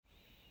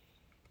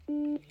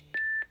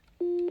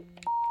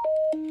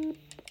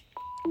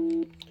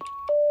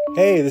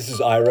Hey, this is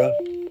Ira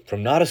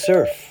from Not a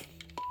Surf,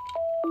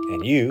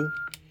 and you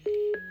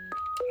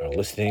are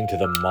listening to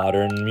the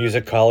Modern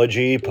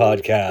Musicology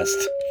Podcast.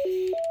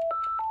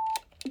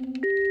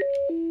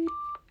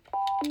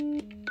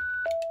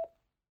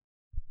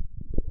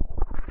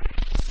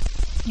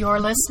 You're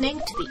listening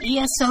to the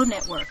ESO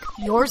Network,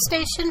 your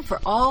station for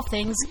all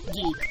things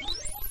geek.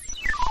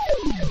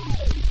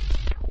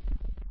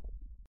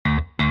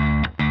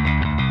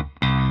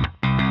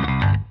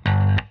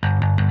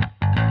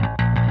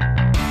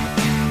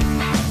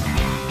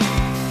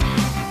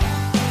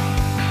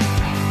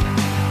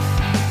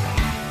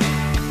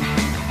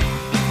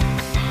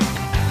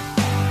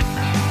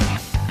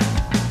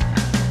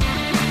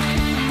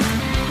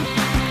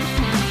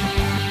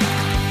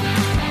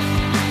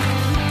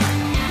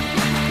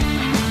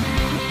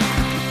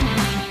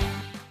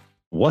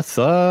 What's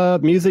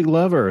up, music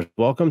lovers?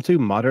 Welcome to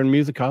Modern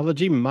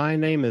Musicology. My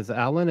name is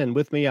Alan, and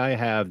with me I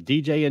have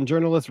DJ and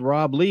journalist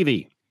Rob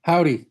Levy.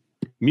 Howdy.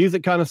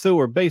 Music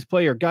connoisseur, bass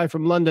player, guy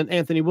from London,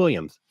 Anthony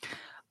Williams.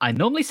 I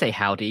normally say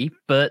howdy,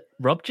 but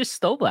Rob just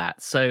stole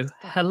that, so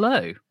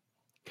hello.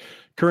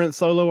 Current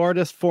solo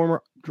artist,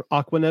 former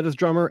Aquanetta's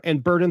drummer,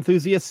 and bird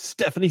enthusiast,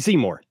 Stephanie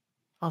Seymour.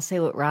 I'll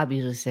say what Rob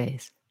usually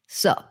says.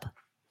 Sup.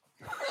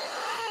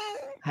 I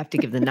have to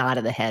give the nod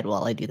of the head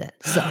while I do that.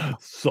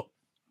 Sup. Sup.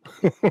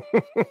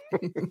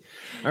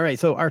 All right,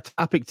 so our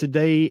topic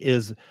today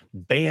is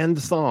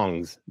banned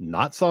songs,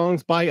 not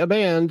songs by a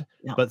band,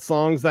 but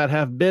songs that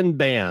have been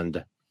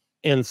banned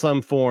in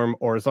some form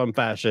or some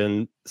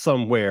fashion,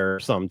 somewhere,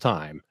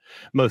 sometime.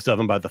 Most of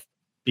them by the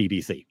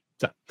BBC.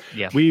 So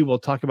we will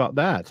talk about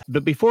that.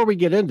 But before we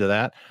get into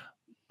that,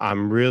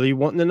 I'm really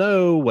wanting to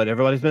know what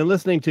everybody's been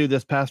listening to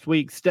this past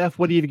week. Steph,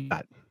 what do you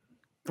got?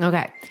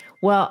 Okay.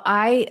 Well,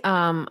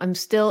 I'm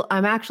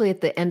actually at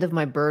the end of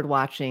my bird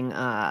watching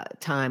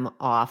time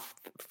off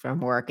from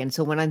work. And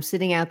so when I'm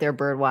sitting out there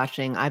bird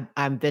watching,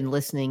 I've been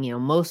listening,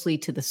 mostly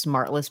to the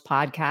Smartless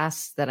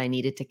podcasts that I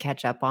needed to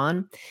catch up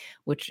on,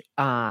 which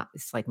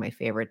is like my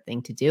favorite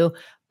thing to do.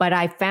 But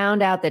I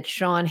found out that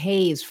Sean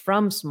Hayes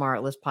from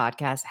Smartless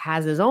podcast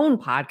has his own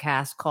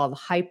podcast called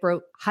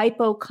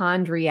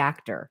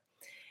Hypochondriactor.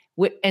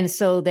 And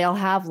so they'll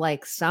have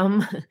like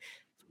some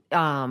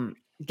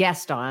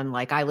guest on,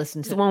 like I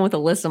listened to the one with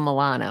Alyssa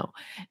Milano,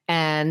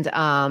 and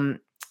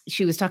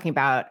she was talking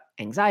about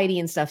anxiety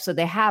and stuff. So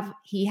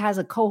he has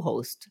a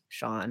co-host,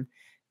 Sean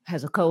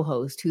has a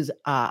co-host who's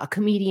a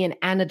comedian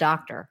and a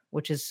doctor,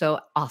 which is so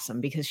awesome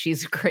because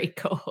she's a great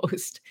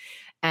co-host.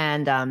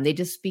 And they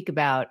just speak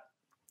about,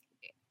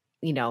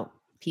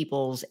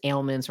 people's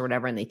ailments or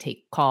whatever, and they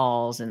take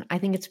calls. And I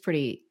think it's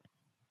pretty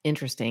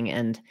interesting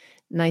and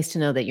nice to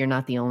know that you're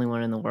not the only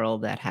one in the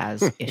world that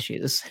has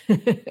issues.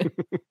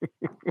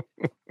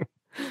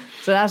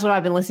 So that's what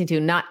I've been listening to.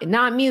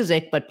 Not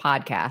music, but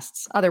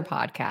podcasts, other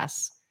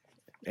podcasts.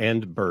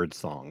 And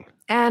birdsong.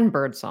 And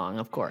birdsong,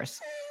 of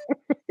course.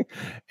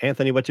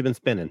 Anthony, what you been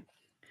spinning?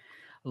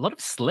 A lot of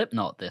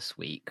Slipknot this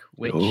week,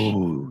 which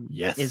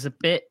is a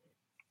bit...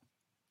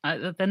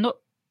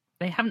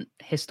 They haven't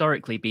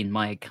historically been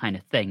my kind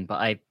of thing, but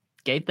I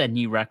gave their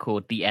new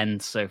record, The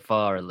End So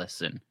Far, a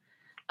listen,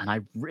 and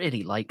I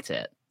really liked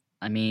it.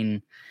 I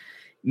mean,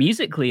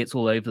 musically, it's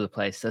all over the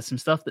place. There's some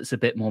stuff that's a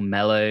bit more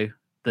mellow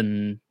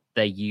than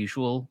their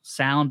usual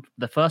sound.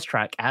 The first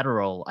track,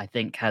 Adderall, I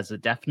think has a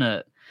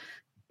definite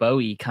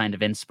Bowie kind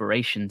of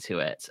inspiration to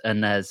it.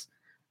 And I'm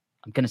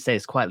going to say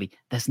this quietly,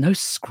 there's no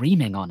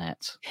screaming on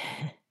it.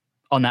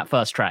 On that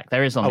first track.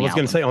 There is on the album. I was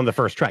going to say on the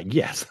first track,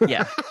 yes.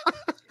 Yeah.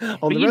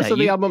 On the rest of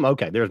the album,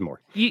 okay, there's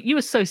more. You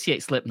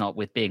associate Slipknot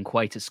with being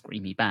quite a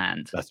screamy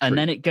band. That's true. And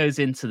then it goes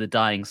into the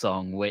Dying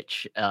Song,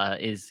 which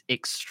is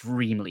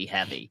extremely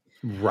heavy.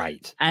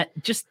 Right.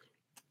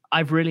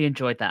 I've really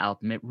enjoyed that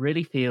album. It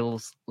really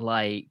feels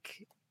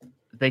like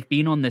they've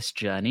been on this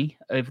journey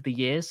over the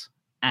years.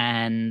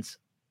 And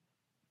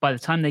by the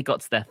time they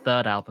got to their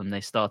third album,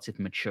 they started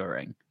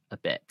maturing a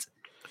bit.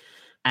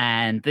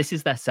 And this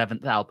is their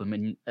seventh album.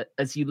 And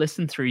as you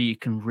listen through, you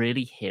can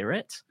really hear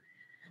it.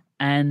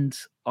 And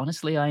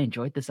honestly, I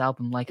enjoyed this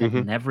album like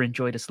I've never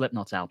enjoyed a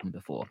Slipknot album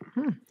before.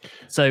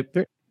 So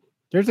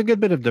there's a good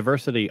bit of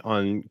diversity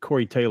on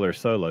Corey Taylor's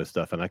solo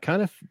stuff, and I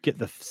kind of get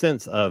the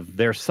sense of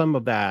there's some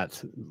of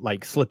that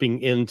like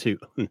slipping into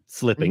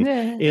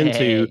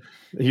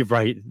you're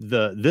right,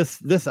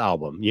 this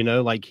album,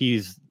 like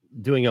he's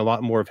doing a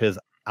lot more of his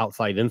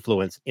outside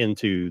influence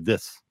into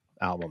this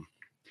album.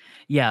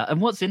 Yeah,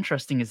 and what's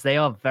interesting is they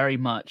are very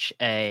much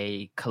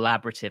a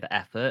collaborative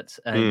effort,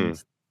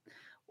 and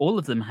all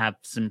of them have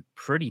some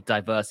pretty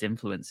diverse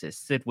influences.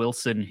 Sid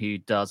Wilson, who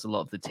does a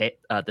lot of the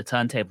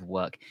turntable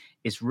work,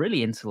 is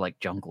really into like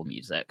jungle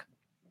music.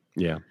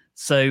 Yeah.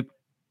 So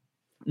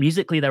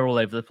musically, they're all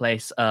over the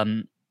place.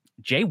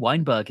 Jay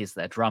Weinberg is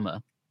their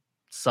drummer,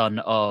 son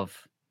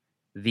of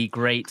the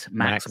great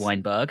Max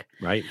Weinberg.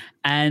 Right.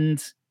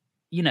 And,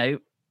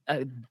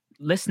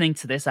 listening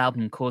to this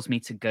album caused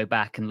me to go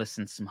back and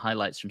listen to some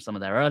highlights from some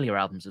of their earlier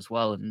albums as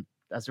well. And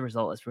as a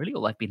result, it's really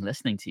all I've been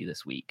listening to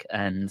this week.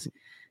 And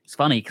it's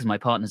funny because my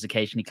partners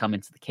occasionally come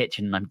into the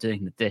kitchen and I'm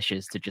doing the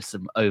dishes to just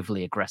some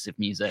overly aggressive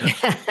music.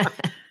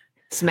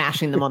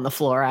 Smashing them on the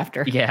floor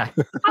after. Yeah.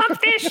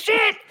 Fuck this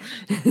shit!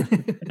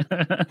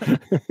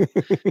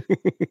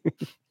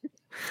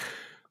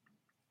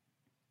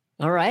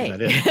 All right.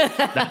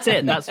 That's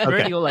it. That's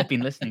really all I've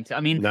been listening to.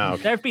 I mean, No.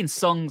 there have been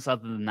songs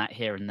other than that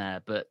here and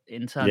there, but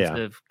in terms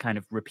of kind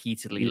of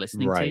repeatedly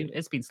listening to,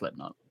 it's been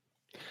Slipknot.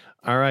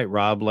 All right,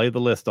 Rob, lay the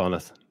list on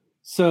us.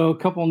 So a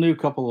couple new,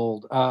 couple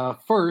old.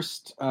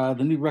 First, the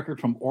new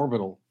record from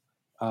Orbital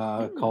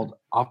called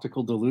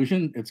Optical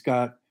Delusion. It's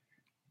got,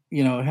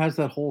 it has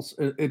that whole,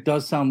 it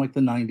does sound like the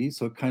 90s,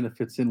 so it kind of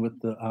fits in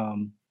with the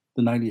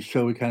 90s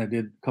show we kind of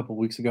did a couple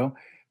weeks ago.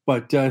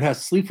 But it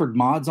has Sleaford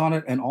Mods on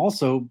it, and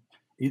also,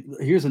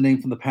 here's a name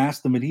from the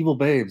past, the Medieval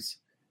Babes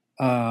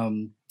are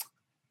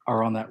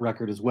on that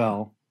record as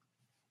well.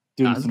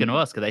 I was going to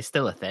ask, are they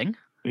still a thing?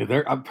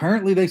 Yeah,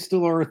 apparently they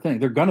still are a thing.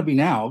 They're going to be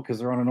now because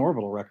they're on an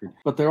Orbital record,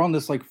 but they're on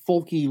this like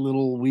folky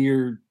little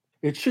weird.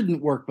 It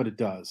shouldn't work, but it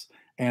does,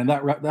 and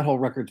that whole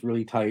record's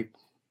really tight.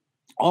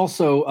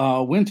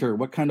 Also, Winter,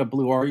 What Kind of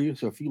Blue Are You?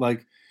 So if you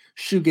like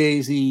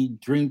shoegazy,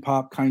 dream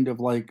pop kind of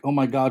like, oh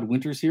my God,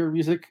 winter's here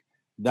music,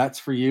 that's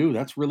for you.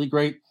 That's really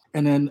great.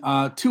 And then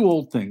two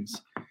old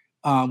things.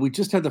 We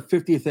just had the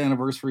 50th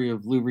anniversary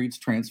of Lou Reed's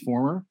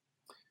Transformer,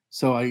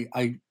 so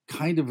I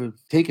kind of have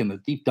taken a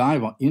deep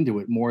dive into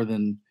it more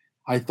than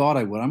I thought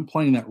I would. I'm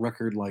playing that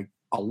record like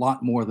a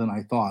lot more than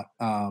I thought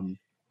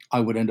I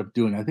would end up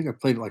doing. I think I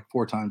played it like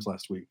 4 times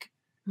last week.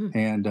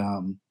 And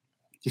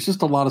there's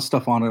just a lot of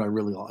stuff on it I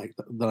really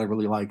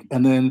like.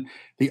 And then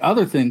the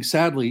other thing,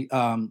 sadly,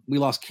 we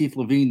lost Keith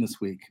Levine this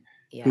week,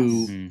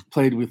 who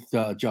played with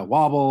Joe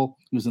Wobble.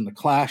 He was in The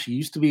Clash. He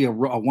used to be a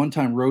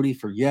one-time roadie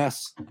for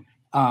Yes.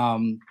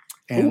 I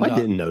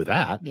didn't know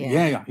that.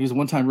 Yeah. He was a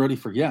one-time roadie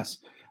for Yes.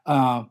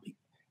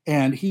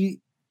 And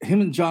him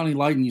and Johnny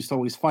Lydon used to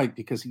always fight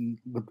because he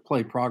would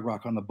play prog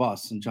rock on the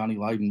bus and Johnny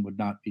Lydon would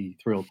not be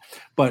thrilled.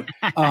 But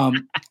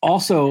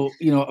also,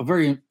 a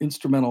very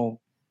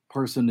instrumental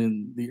person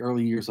in the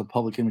early years of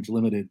Public Image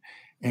Limited.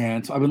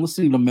 And so I've been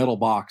listening to Metal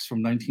Box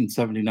from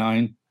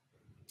 1979.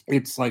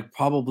 It's like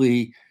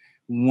probably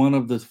one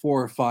of the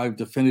 4 or 5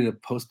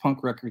 definitive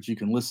post-punk records you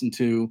can listen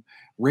to.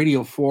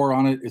 Radio 4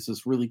 on it is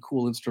this really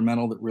cool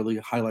instrumental that really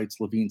highlights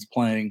Levine's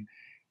playing.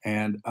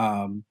 And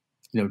a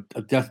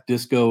Death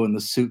Disco and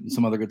The Suit and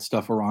some other good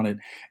stuff are on it.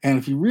 And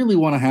if you really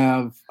want to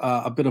have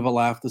a bit of a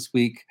laugh this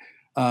week,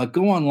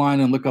 go online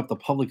and look up the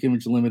Public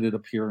Image Limited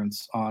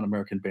appearance on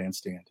American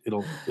Bandstand.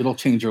 It'll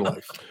change your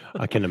life.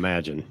 I can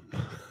imagine.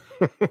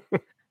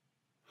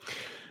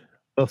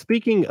 Well,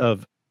 speaking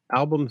of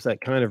albums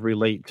that kind of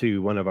relate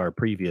to one of our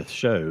previous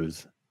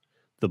shows,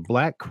 the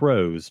Black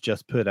Crowes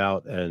just put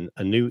out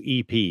a new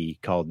EP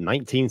called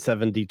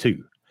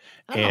 1972.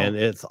 And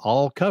it's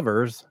all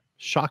covers,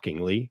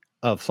 shockingly,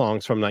 of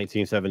songs from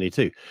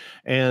 1972,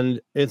 and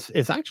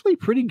it's actually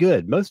pretty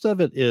good. Most of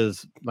it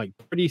is like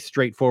pretty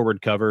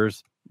straightforward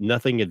covers,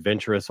 nothing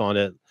adventurous on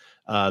it.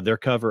 Their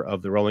cover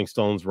of the Rolling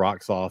Stones'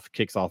 Rocks Off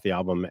kicks off the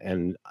album,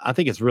 and I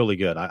think it's really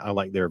good. I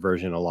like their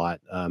version a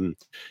lot.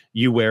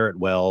 You Wear It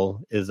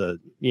Well is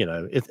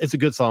it's a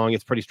good song.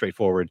 It's pretty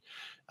straightforward.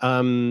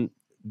 The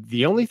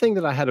only thing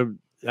that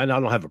and I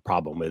don't have a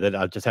problem with it,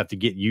 I just have to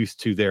get used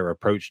to their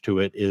approach to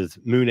it, is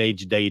Moon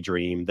Age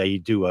Daydream. They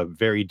do a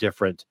very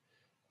different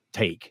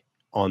take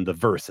on the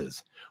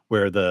verses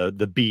where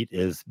the beat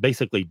is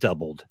basically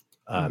doubled.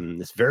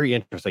 It's very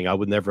interesting. I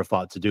would never have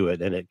thought to do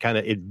it, and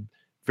it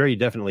very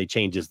definitely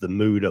changes the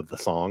mood of the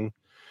song.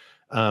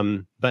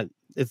 But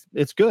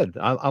it's good.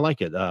 I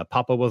like it.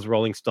 Papa Was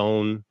Rolling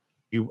Stone,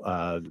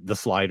 The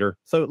Slider.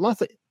 So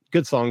lots of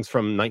good songs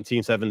from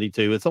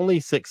 1972. It's only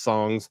 6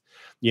 songs,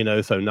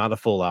 so not a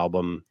full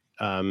album.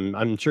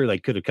 I'm sure they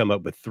could have come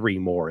up with 3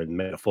 more and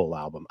made a full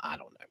album. I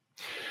don't know,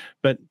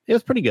 but it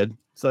was pretty good.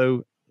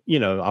 So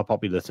I'll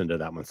probably listen to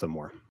that one some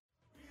more.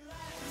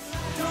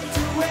 Don't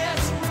do it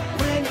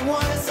when you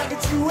want to suck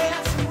it to it.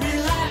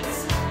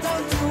 Relax,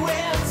 don't do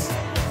it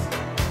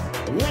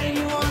when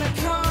you want to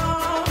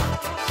come.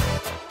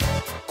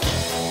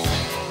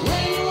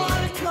 When you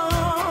want to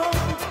come.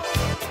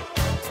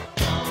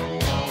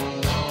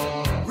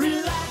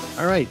 Relax.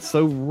 All right,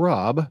 so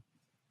Rob,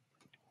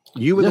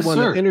 you were the one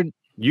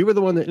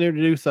that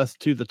introduced us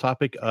to the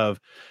topic of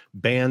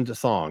band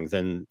songs,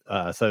 and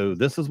so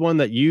this is one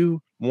that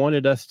you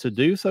wanted us to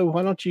do. So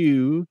why don't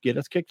you get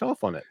us kicked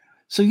off on it?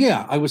 So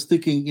yeah, I was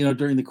thinking,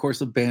 during the course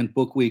of Band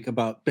Book Week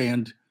about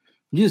band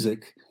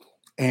music,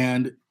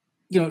 and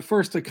at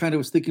first I kind of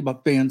was thinking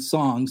about band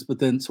songs, but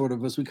then sort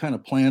of as we kind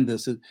of planned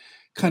this, it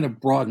kind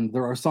of broadened.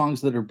 There are songs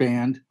that are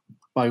banned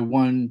by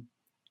one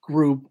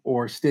group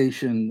or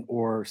station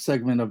or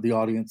segment of the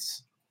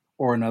audience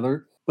or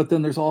another, but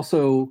then there's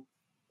also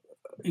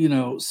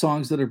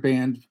songs that are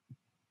banned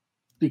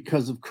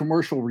because of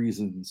commercial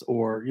reasons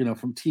or,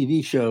 from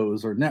TV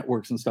shows or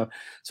networks and stuff.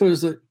 So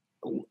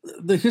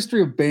the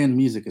history of band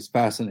music is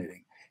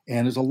fascinating.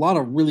 And there's a lot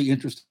of really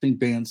interesting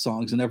band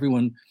songs, and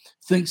everyone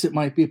thinks it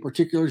might be a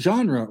particular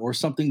genre or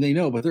something they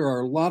know, but there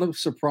are a lot of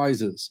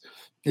surprises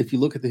if you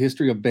look at the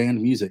history of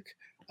band music,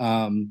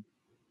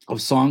 of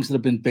songs that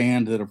have been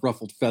banned that have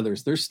ruffled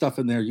feathers. There's stuff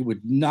in there you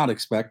would not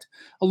expect,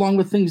 along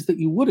with things that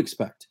you would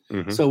expect.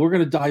 So we're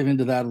going to dive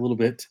into that a little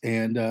bit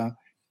and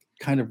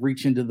kind of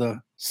reach into the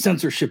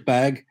censorship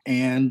bag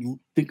and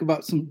think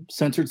about some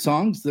censored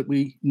songs that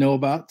we know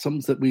about, some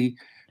that we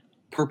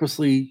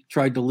purposely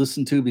tried to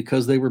listen to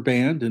because they were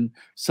banned, and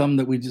some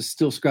that we just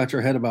still scratch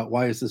our head about,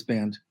 why is this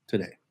banned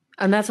today?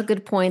 And that's a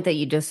good point that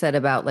you just said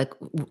about like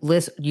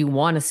you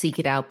want to seek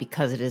it out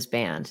because it is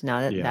banned.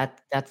 Now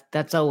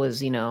that's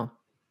always,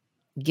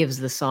 gives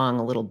the song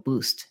a little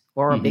boost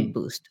or a big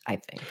boost, I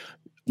think.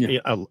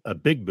 A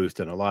big boost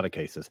in a lot of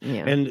cases.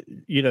 Yeah.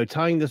 And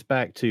tying this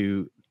back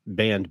to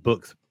banned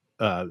books,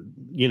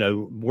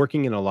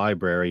 working in a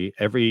library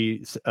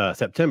every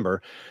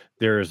September,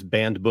 there's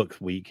banned books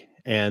week,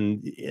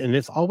 and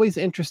it's always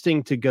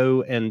interesting to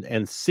go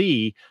and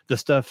see the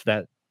stuff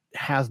that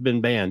has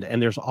been banned,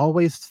 and there's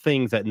always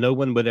things that no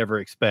one would ever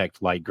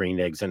expect, like green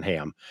eggs and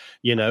ham,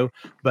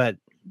 but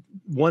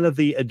one of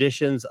the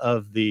editions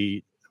of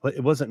it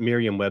wasn't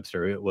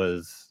Merriam-Webster, it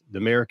was the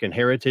American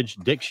Heritage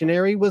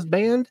Dictionary was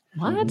banned.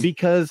 What?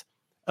 Because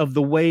of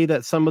the way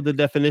that some of the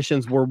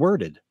definitions were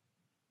worded.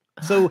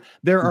 So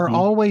there are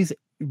always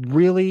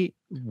really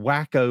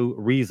wacko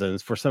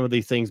reasons for some of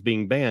these things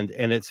being banned,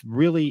 and it's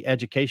really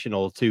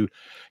educational to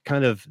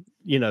kind of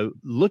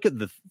look at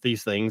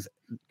these things,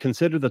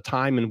 consider the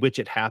time in which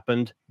it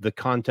happened, the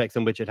context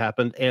in which it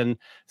happened, and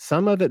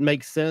some of it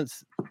makes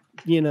sense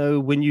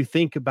when you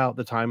think about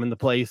the time and the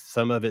place.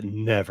 Some of it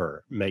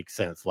never makes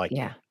sense, like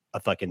a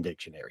fucking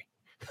dictionary.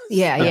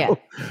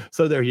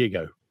 So there you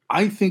go.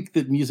 I think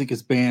that music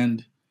is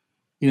banned.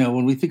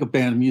 When we think of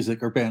banned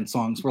music or banned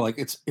songs, we're like,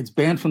 it's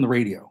banned from the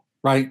radio,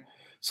 right?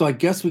 So I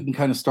guess we can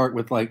kind of start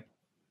with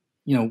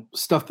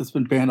stuff that's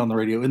been banned on the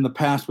radio. In the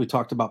past, we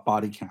talked about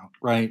Body Count,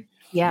 right?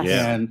 Yes.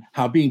 Yeah. And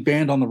how being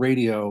banned on the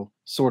radio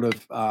sort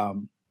of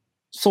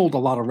sold a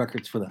lot of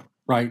records for them,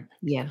 right?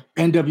 Yeah.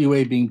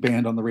 NWA being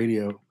banned on the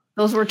radio.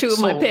 Those were two of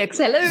my picks.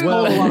 Hello.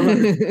 Well, a lot of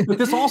records. But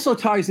this also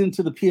ties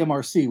into the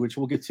PMRC, which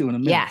we'll get to in a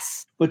minute.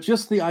 Yes. But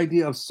just the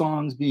idea of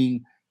songs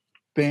being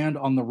banned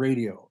on the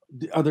radio.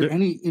 Are there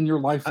any in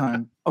your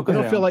lifetime? I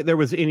don't feel like there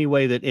was any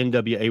way that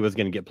NWA was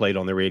going to get played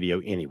on the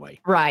radio anyway.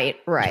 Right.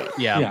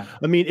 Yeah.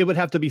 I mean, it would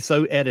have to be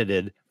so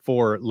edited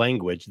for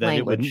language that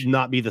it would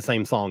not be the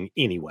same song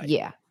anyway.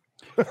 Yeah.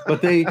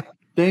 But they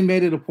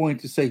made it a point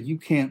to say you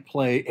can't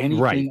play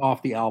anything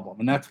off the album,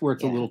 and that's where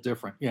it's a little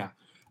different. Yeah.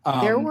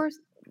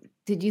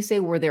 Did you say,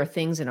 were there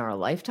things in our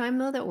lifetime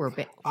though that were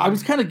banned? I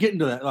was kind of getting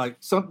to that. Like,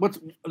 what's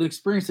an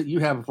experience that you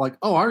have of like,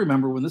 oh, I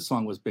remember when this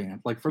song was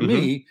banned. Like for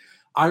me,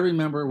 I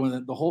remember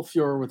when the whole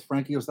furor with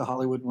Frankie Goes to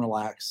Hollywood and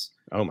Relax.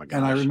 Oh my gosh.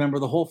 And I remember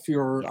the whole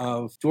furor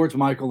of George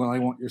Michael and I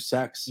Want Your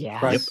Sex. Yeah.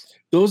 Right. Yep.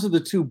 Those are the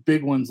two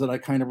big ones that I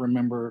kind of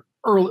remember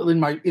early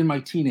in my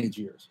teenage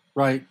years.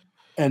 Right.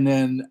 And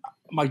then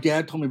my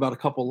dad told me about a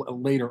couple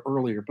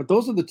earlier, but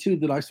those are the two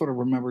that I sort of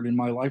remembered in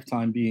my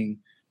lifetime being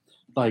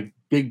like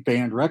big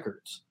band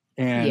records.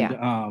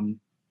 And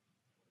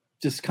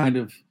just kind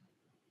of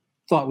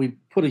thought we'd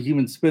put a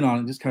human spin on it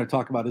and just kind of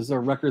talk about, is there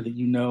a record that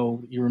you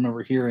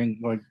remember hearing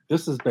like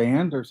this is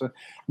banned or so? I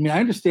mean, I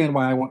understand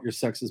why I Want Your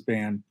Sex is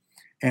banned,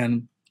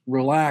 and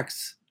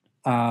Relax,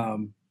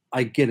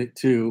 I get it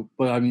too,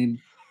 but I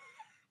mean,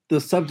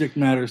 the subject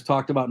matter is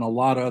talked about in a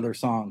lot of other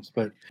songs,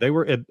 but they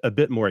were a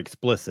bit more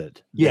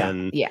explicit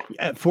than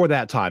for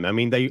that time. I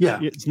mean,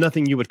 it's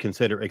nothing you would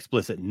consider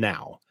explicit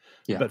now,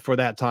 but for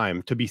that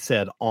time to be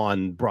said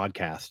on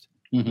broadcast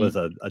was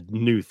a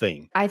new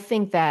thing. I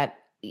think that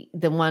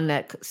the one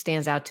that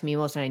stands out to me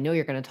most, and I know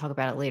you're going to talk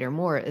about it later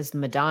more, is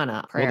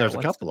Madonna. Prayer. Well, there's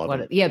a couple of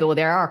them. Yeah, well,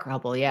 there are a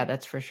couple. Yeah,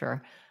 that's for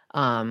sure.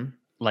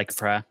 Like a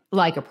Prayer.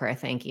 Like a Prayer.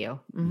 Thank you.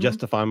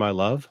 Justify My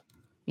Love.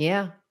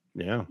 Yeah.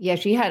 Yeah. Yeah,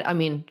 she had, I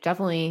mean,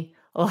 definitely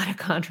a lot of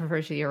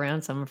controversy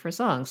around some of her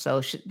songs.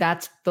 So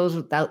those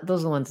are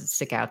the ones that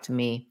stick out to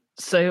me.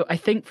 So I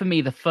think for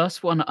me, the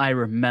first one I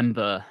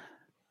remember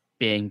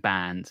being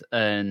banned,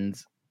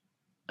 and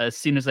as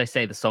soon as I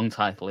say the song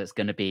title, it's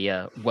going to be,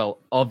 well,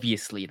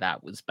 obviously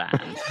that was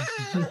banned,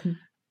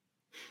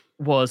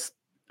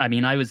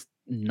 I was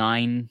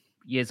 9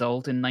 years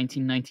old in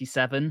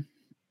 1997.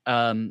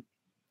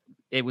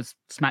 It was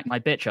Smack My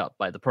Bitch Up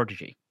by The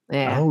Prodigy.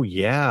 Yeah. Oh,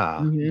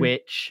 yeah.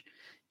 Which,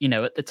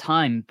 at the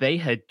time they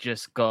had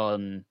just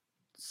gone,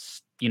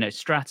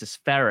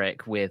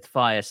 stratospheric with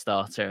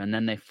Firestarter, and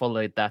then they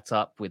followed that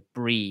up with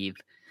Breathe.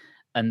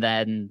 And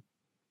then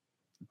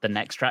the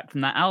next track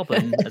from that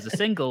album as a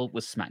single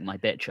was Smack My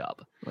Bitch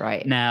Up.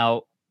 Right.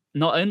 Now,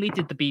 not only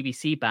did the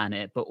BBC ban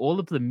it, but all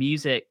of the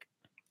music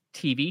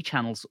TV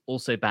channels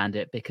also banned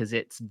it because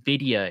its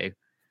video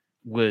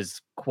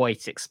was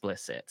quite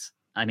explicit.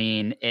 I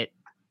mean, it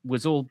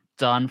was all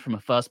done from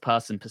a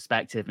first-person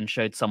perspective and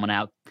showed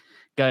someone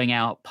going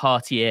out,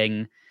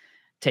 partying,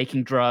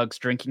 taking drugs,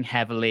 drinking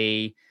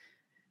heavily,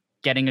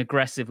 getting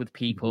aggressive with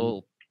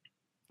people,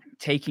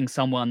 taking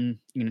someone,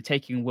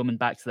 taking a woman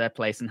back to their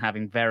place and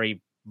having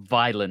very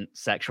violent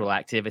sexual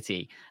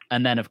activity.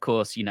 And then, of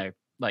course,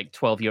 like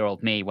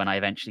 12-year-old me, when I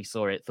eventually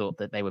saw it, thought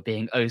that they were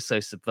being oh so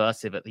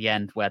subversive at the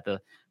end, where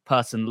the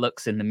person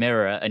looks in the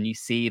mirror and you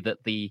see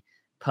that the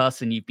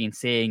person you've been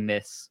seeing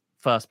this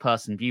first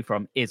person view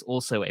from is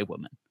also a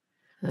woman.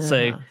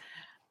 So,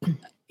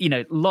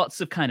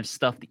 lots of kind of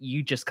stuff that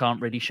you just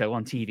can't really show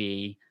on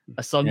TV,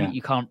 a song that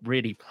you can't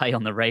really play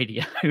on the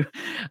radio.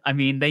 I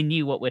mean, they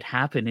knew what would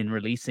happen in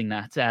releasing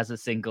that as a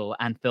single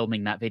and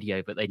filming that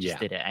video, but they just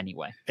did it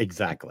anyway.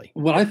 Exactly.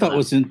 What I thought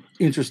was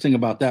interesting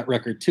about that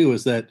record too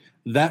is that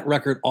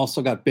record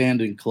also got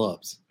banned in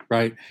clubs,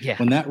 right? Yeah.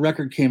 When that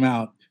record came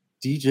out,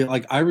 DJ,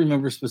 like I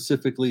remember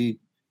specifically,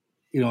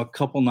 a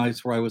couple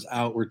nights where I was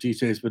out where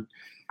DJs would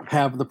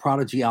have the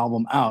Prodigy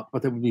album out,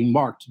 but they would be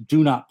marked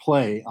 "Do Not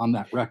Play" on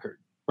that record,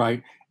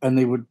 right? And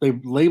they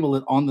label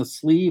it on the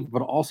sleeve,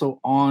 but also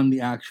on the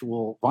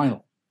actual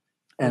vinyl,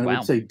 and it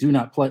would say "Do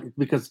Not Play"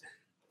 because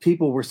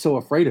people were so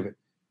afraid of it.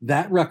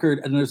 That record,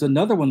 and there's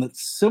another one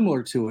that's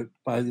similar to it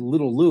by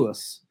Little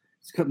Lewis.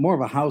 It's more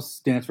of a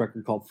house dance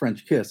record called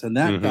 "French Kiss," and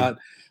that got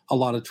a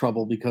lot of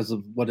trouble because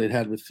of what it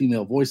had with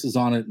female voices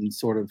on it and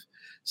sort of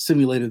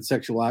simulated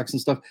sexual acts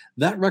and stuff.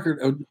 That record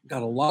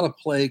got a lot of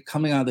play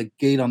coming out of the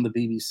gate on the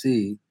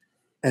BBC,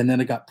 and then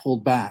it got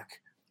pulled back.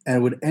 And it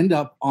would end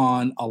up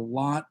on a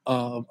lot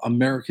of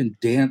American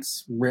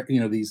dance,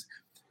 these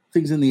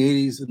things in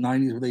the 80s and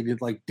 90s where they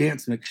did like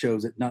dance mix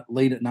shows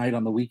late at night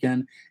on the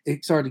weekend.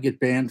 It started to get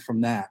banned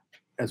from that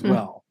as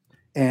well.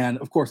 And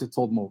of course, it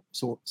sold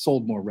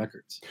more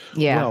records.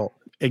 Yeah. Well,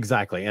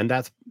 exactly. And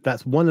that's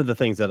one of the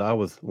things that I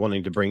was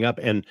wanting to bring up.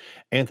 And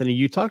Anthony,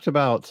 you talked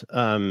about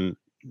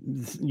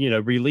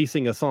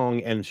releasing a song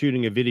and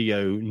shooting a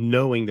video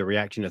knowing the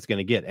reaction it's going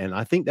to get. And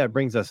I think that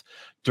brings us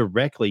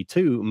directly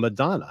to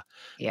Madonna.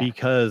 Yeah.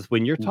 Because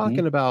when you're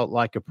talking about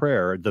Like a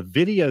Prayer, the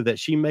video that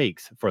she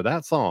makes for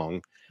that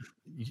song,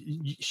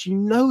 she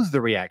knows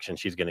the reaction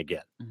she's going to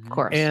get. Of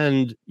course.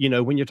 And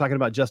when you're talking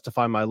about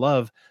Justify My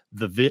Love,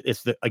 the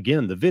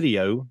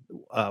video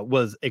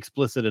was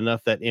explicit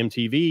enough that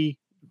MTV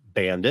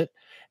banned it,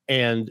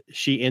 and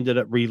she ended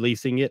up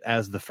releasing it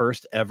as the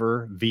first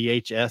ever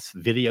VHS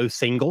video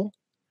single.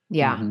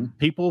 Yeah.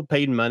 People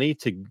paid money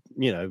to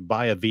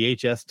buy a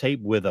VHS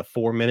tape with a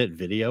 4-minute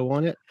video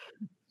on it.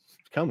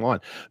 Come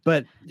on.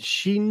 But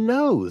she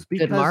knows,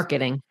 because good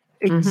marketing.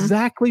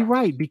 Exactly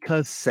right,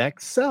 because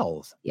sex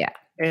sells. Yeah.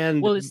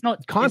 And it's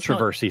not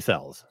controversy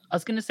sells. I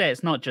was going to say,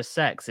 it's not just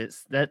sex.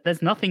 It's that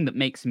there's nothing that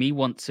makes me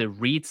want to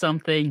read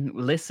something,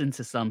 listen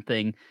to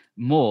something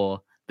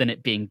more than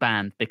it being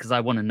banned, because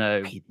I want to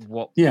know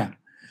what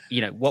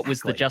was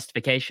the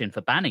justification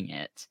for banning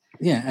it.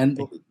 Yeah. And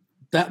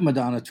that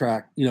Madonna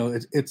track,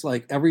 it's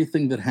like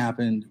everything that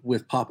happened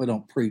with Papa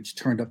Don't Preach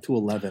turned up to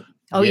 11.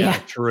 Oh yeah.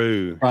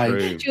 True. Right.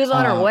 True. She was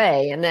on her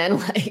way, and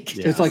then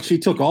it's like she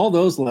took all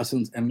those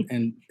lessons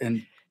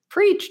and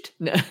preached.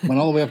 Went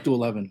all the way up to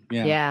 11.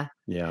 Yeah.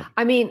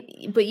 I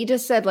mean, but you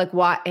just said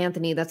why,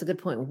 Anthony, that's a good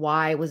point.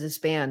 Why was this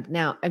banned?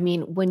 Now, I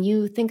mean, when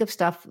you think of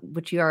stuff,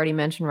 which you already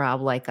mentioned,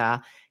 Rob, like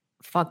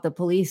Fuck the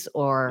Police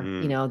or,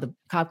 the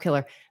Cop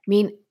Killer. I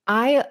mean,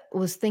 I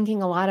was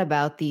thinking a lot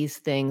about these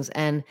things,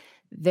 and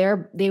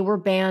they were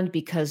banned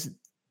because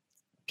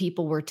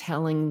people were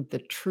telling the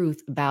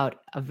truth about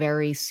a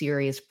very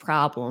serious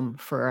problem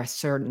for a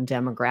certain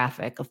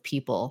demographic of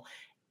people.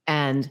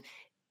 And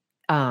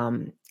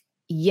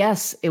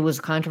yes, it was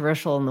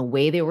controversial in the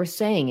way they were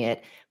saying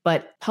it,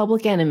 but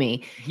Public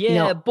Enemy.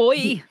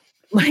 Boy.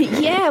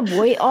 Yeah,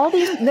 boy.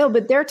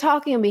 But they're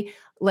talking to me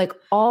like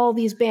all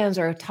these bands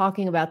are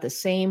talking about the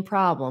same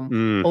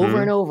problem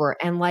over and over.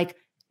 And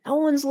no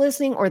one's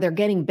listening, or they're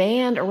getting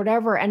banned or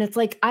whatever. And it's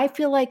like, I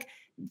feel like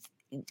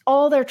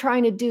all they're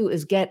trying to do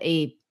is get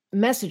a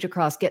message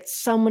across, get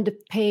someone to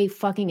pay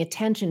fucking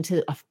attention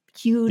to a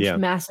huge,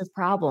 massive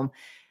problem,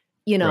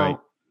 right.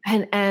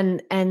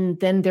 and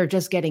then they're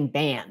just getting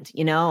banned,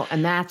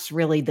 and that's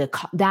really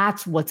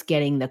that's what's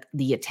getting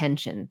the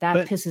attention.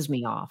 That pisses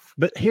me off.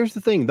 But here's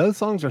the thing. Those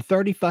songs are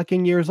 30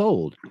 fucking years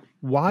old.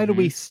 Why do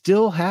we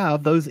still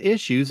have those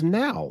issues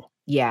now?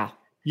 Yeah.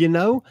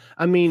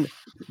 I mean,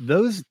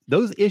 those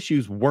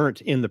issues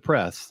weren't in the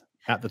press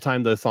at the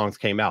time those songs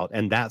came out,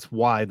 and that's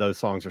why those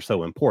songs are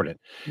so important.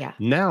 Yeah.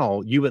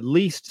 Now you at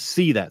least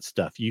see that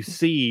stuff. You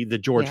see the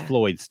George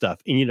Floyd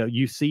stuff, and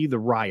you see the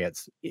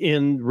riots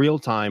in real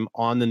time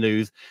on the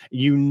news.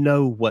 You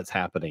know what's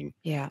happening.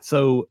 Yeah.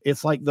 So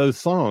it's like those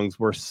songs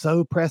were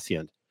so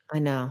prescient. I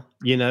know.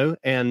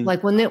 And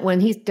like when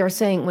they're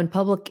saying, when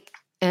Public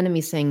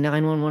Enemy saying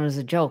 911 is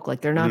a joke,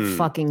 like they're not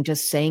fucking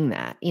just saying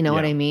that. You know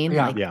what I mean?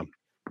 Yeah. Yeah.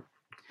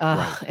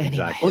 Right,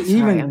 anyway, exactly.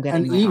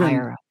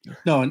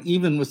 Well,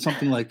 even with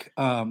something like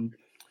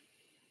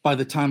By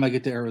the Time I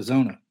Get to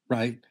Arizona,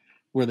 right,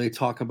 where they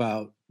talk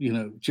about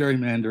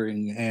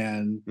gerrymandering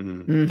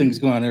and things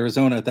going on in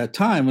Arizona at that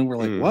time, and we're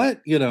like, what,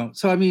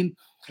 so I mean,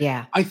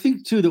 I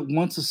think too that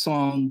once a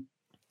song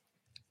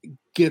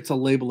gets a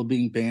label of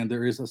being banned,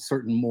 there is a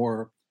certain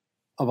more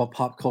of a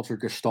pop culture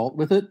gestalt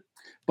with it.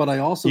 but I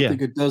also Yeah.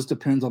 think it does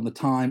depend on the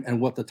time and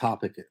what the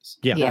topic is.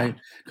 Yeah. Yeah. Right.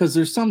 Because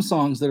there's some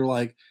songs that are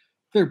like,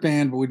 they're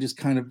banned, but we just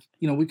kind of,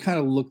 we kind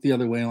of look the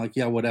other way and like,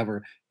 yeah,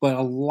 whatever. But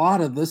a lot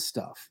of this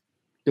stuff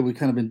that we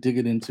kind of been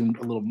digging into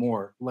a little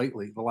more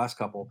lately, the last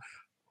couple,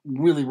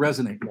 really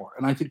resonate more.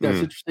 And I think that's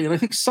interesting. And I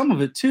think some of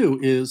it too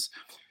is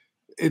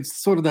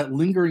it's sort of that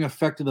lingering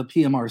effect of the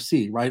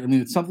PMRC, right? I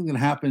mean, it's something that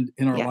happened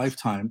in our Yes.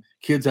 lifetime.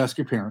 Kids, ask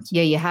your parents.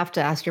 Yeah, you have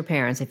to ask your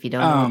parents if you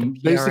don't know. What the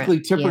Basically,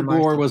 Tipper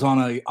PMRC Gore was on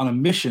a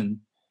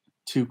mission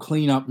to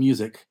clean up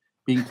music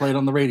being played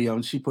on the radio,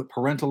 and she put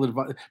parental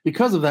advice.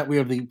 Because of that, we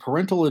have the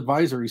parental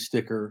advisory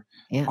sticker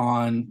Yeah.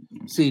 on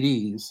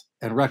CDs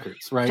and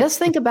records, right? Just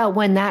think about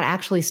when that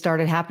actually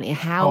started happening.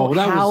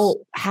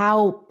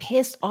 How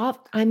pissed off.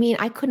 I mean,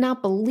 I could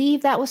not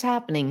believe that was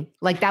happening.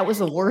 Like that was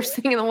the worst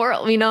thing in the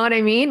world. You know what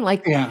I mean?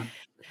 Like, Yeah.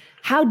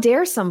 how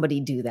dare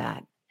somebody do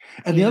that?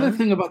 And the other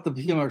thing about the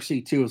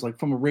PMRC too is like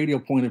from a radio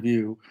point of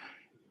view,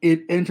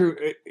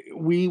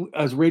 we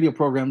as radio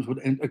programs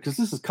would, because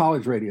this is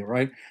college radio,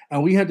 right?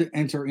 And we had to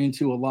enter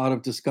into a lot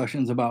of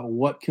discussions about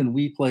what can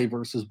we play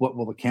versus what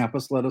will the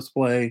campus let us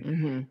play.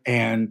 Mhm.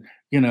 And,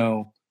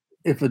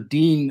 if a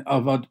dean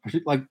of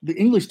like the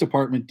English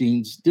department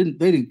deans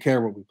didn't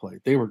care what we played.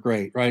 They were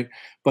great, right?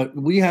 But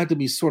we had to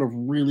be sort of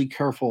really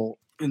careful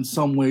in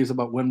some ways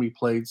about when we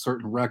played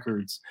certain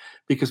records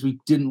because we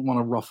didn't want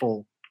to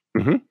ruffle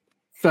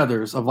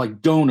feathers of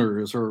like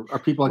donors or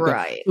people like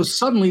Right. that. So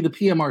suddenly the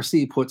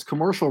PMRC puts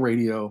commercial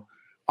radio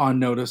on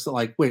notice that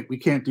like, wait, we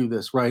can't do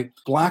this, right?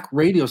 Black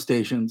radio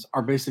stations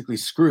are basically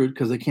screwed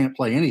because they can't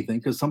play anything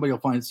because somebody will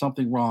find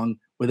something wrong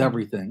with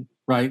everything,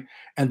 right?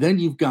 And then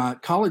you've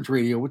got college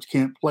radio, which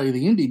can't play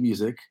the indie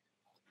music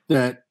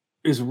that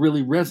is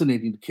really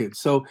resonating to kids.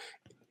 So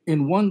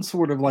in one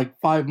sort of like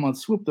 5-month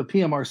swoop, the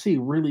PMRC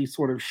really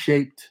sort of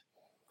shaped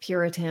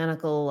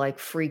Puritanical like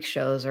freak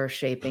shows are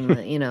shaping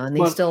the, and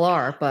they still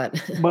are, but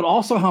but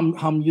also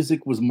how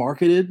music was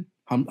marketed,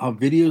 how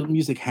video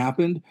music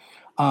happened.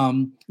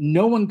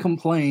 No one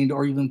complained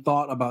or even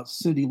thought about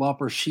Cyndi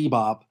Lauper's She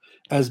Bop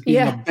as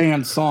being a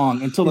banned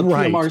song until the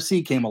Right.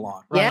 PMRC came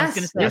along. Right, I Yes,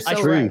 was you're going to say,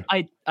 so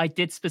right. I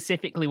did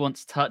specifically want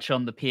to touch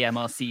on the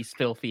PMRC's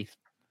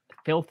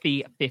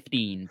Filthy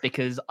 15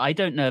 because I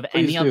don't know of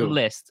Please any other do.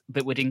 list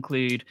that would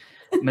include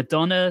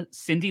Madonna,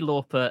 Cyndi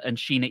Lauper, and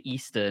Sheena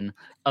Easton,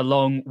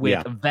 along with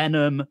Yeah.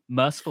 Venom,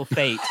 Merciful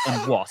Fate,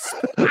 and Wasp.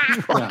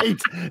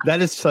 Right.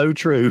 That is so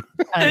true.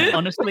 And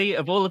honestly,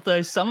 of all of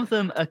those, some of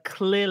them are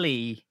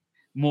clearly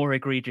more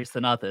egregious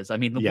than others. I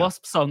mean, the Yeah.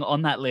 Wasp song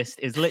on that list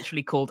is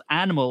literally called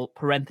Animal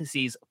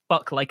parentheses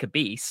Fuck Like a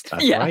Beast.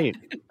 That's right.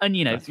 And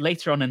That's-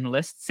 later on in the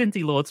list,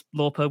 Cyndi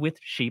Lauper with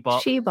She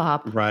Bop. She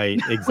Bop. Right.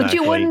 Exactly. But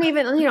you wouldn't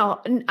even,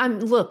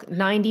 look,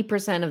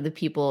 90% of the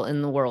people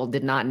in the world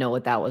did not know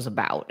what that was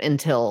about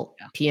until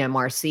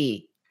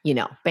PMRC,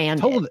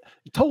 banned it.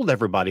 told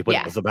everybody what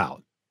Yeah. it was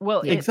about. Well,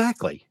 it's-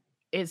 Exactly.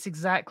 It's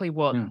exactly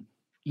what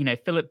Yeah.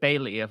 Philip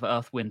Bailey of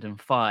Earth, Wind and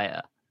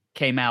Fire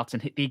came out,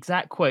 and the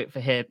exact quote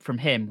from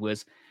him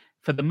was,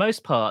 "For the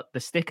most part, the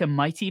sticker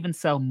might even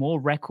sell more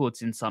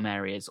records in some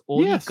areas.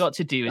 All Yes. you've got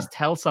to do is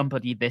tell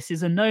somebody this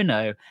is a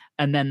no-no,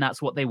 and then that's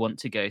what they want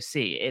to go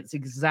see." It's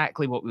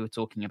exactly what we were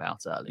talking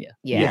about earlier.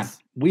 Yes.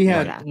 We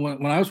had Yeah.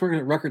 when I was working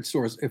at record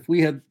stores, if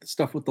we had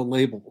stuff with the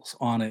labels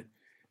on it,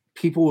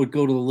 people would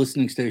go to the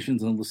listening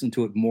stations and listen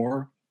to it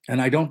more. And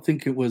I don't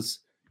think it was,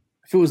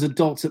 if it was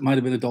adults, it might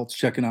have been adults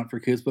checking out for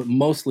kids, but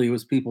mostly it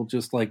was people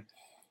just like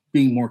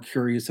being more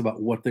curious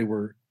about what they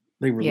were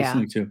Yeah.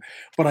 listening to.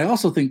 But I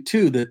also think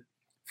too that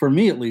for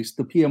me at least,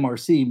 the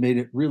PMRC made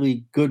it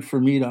really good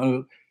for me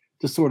to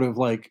sort of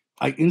like,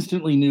 I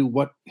instantly knew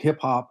what hip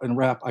hop and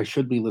rap I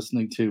should be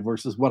listening to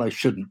versus what I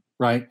shouldn't.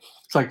 Right?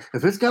 It's like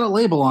if it's got a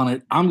label on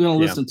it, I'm going to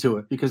listen to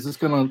it because it's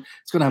gonna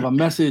have a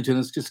message and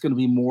it's just going to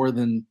be more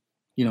than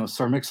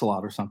Sir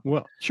Mix-a-Lot or something.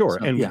 Well, sure.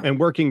 So, and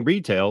working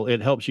retail,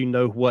 it helps you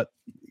know what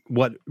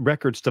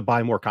records to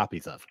buy more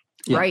copies of.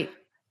 Yeah. Right.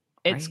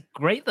 It's Right.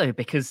 great though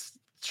because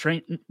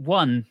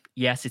one,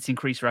 yes, it's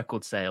increased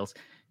record sales.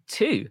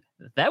 Two,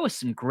 there were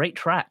some great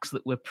tracks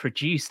that were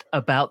produced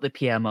about the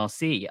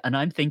PMRC, and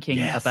I'm thinking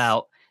Yes.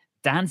 about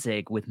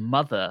Danzig with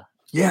Mother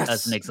Yes.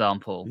 as an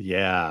example,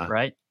 Yeah.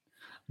 right?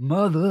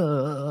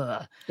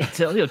 Mother,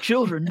 tell your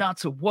children not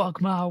to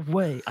walk my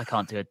way. I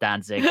can't do a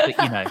Danzig,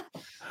 but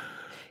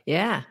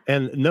Yeah.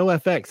 And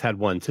NoFX had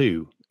one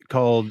too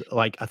called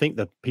I think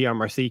the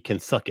PMRC can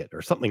suck it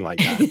or something like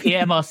that.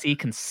 PMRC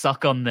can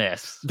suck on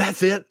this.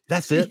 That's it.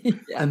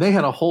 And they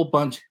had a whole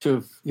bunch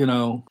of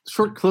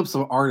short clips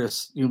of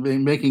artists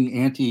making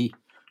anti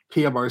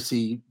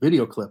PMRC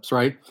video clips,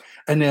 right?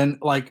 And then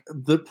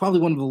probably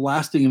one of the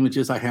lasting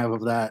images I have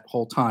of that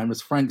whole time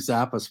is Frank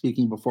Zappa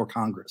speaking before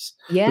Congress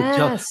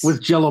Yes.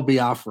 with Jello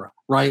Biafra,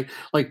 right?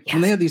 Like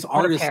when they had these What a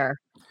artists, pair.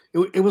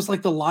 it was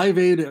like the Live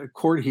Aid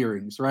court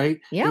hearings,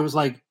 right? Yeah. It was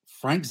like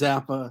Frank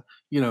Zappa,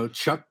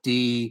 Chuck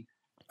D,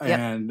 Yep.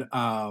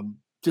 and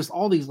just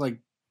all these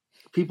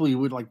people you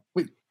would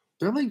wait,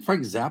 they're letting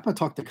Frank Zappa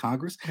talk to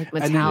Congress? Like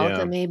And then- Metallica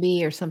Yeah.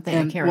 maybe or something. I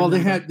And can't well,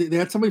 remember. they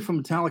had somebody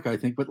from Metallica, I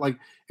think, but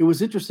it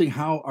was interesting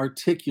how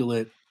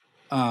articulate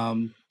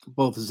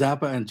both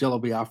Zappa and Jello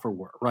Biafra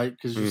were, right?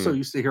 Because you're so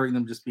used to hearing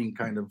them just being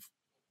kind of,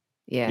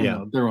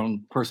 Yeah. their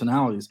own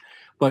personalities.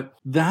 But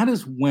that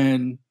is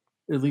when,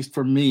 at least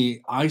for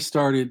me, I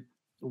started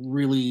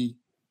really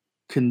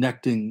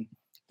connecting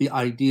the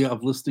idea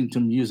of listening to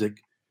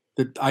music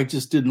that I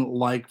just didn't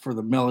like for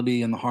the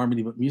melody and the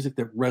harmony, but music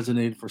that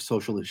resonated for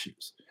social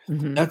issues.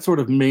 Mhm. That sort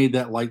of made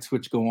that light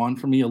switch go on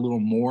for me a little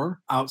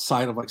more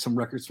outside of like some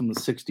records from the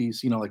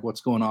 60s, like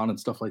What's Going On and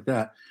stuff like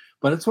that.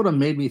 But it sort of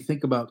made me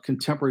think about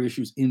contemporary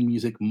issues in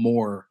music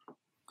more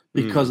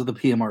because of the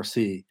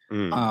PMRC.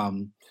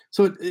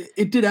 So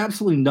it did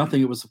absolutely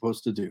nothing it was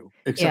supposed to do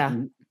except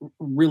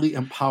really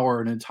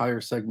empower an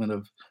entire segment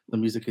of the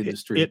music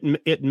industry.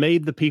 It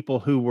made the people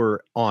who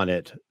were on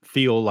it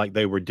feel like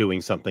they were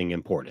doing something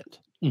important.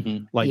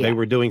 Like they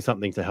were doing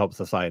something to help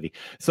society.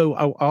 So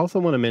I also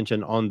want to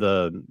mention on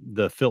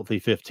the Filthy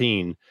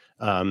 15,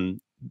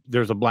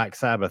 there's a Black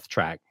Sabbath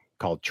track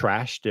called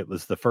Trashed. It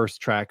was the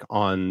first track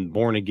on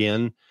Born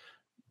Again.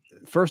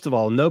 First of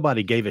all,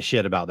 nobody gave a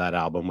shit about that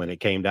album when it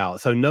came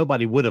out, so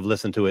nobody would have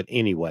listened to it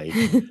anyway.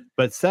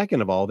 But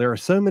second of all, there are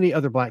so many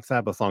other Black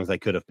Sabbath songs they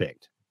could have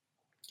picked.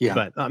 Yeah.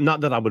 But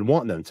not that I would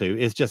want them to.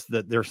 It's just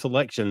that their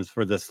selections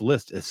for this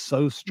list is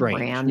so strange.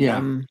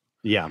 Random.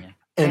 Yeah.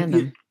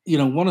 And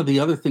one of the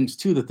other things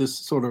too that this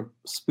sort of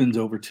spins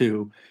over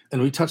to,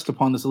 and we touched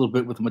upon this a little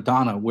bit with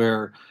Madonna,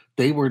 where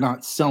they were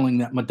not selling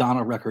that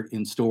Madonna record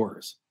in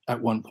stores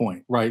at one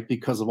point, right?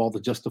 Because of all the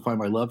Justify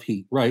My Love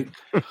heat, right?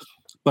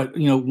 But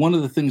one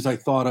of the things I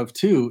thought of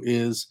too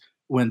is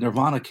when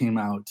Nirvana came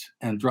out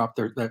and dropped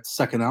that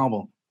second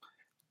album,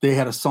 they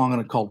had a song on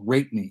it called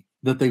Rape Me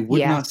that they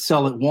would not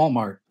sell at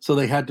Walmart. So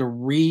they had to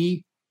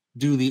redo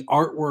the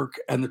artwork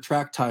and the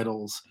track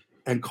titles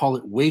and call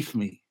it Waif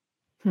Me.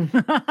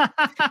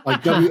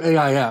 Like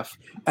WAIF.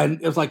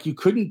 And it was like you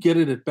couldn't get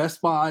it at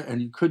Best Buy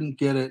and you couldn't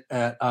get it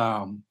at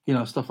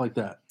stuff like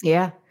that.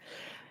 Yeah.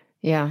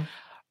 Yeah.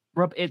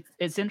 Rob,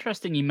 it's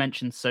interesting you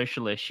mentioned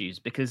social issues,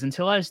 because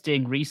until I was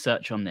doing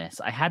research on this,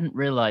 I hadn't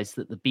realized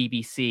that the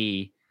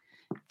BBC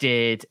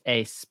did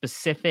a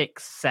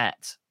specific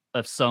set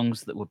of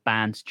songs that were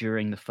banned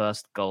during the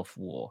first Gulf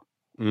War.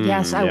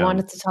 Yes, I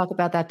wanted to talk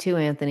about that too,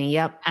 Anthony.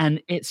 Yep.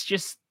 And it's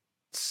just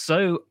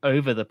so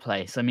over the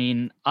place. I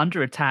mean,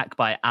 Under Attack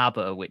by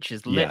ABBA, which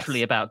is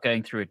literally about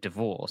going through a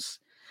divorce,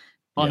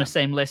 on the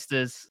same list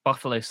as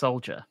Buffalo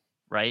Soldier,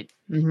 right?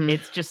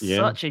 It's just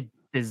such a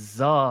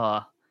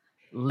bizarre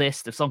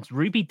list of songs.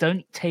 Ruby,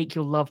 Don't Take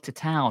Your Love to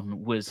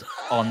Town was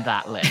on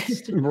that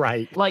list.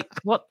 Right. Like,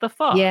 what the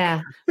fuck?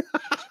 Yeah.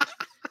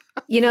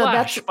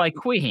 Flash by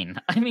Queen.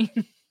 I mean,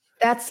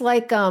 that's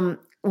like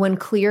when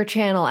Clear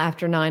Channel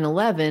after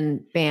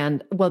 9/11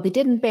 banned, well, they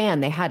didn't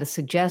ban, they had a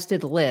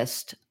suggested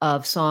list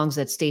of songs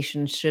that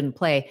stations shouldn't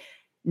play.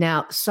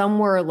 Now, some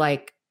were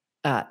like,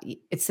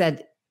 it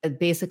said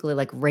basically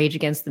like Rage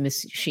Against the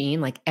Machine,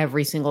 like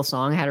every single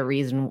song had a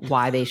reason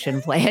why they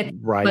shouldn't play it.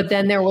 Right. But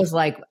then there was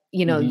like,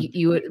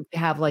 you would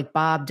have like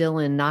Bob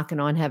Dylan Knocking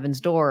on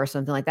Heaven's Door or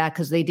something like that,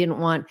 because they didn't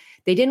want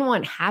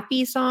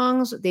happy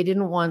songs, they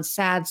didn't want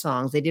sad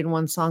songs, they didn't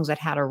want songs that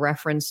had a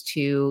reference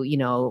to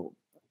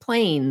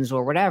planes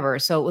or whatever.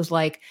 So it was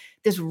like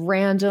this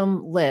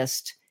random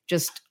list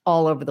just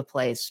all over the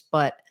place.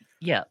 But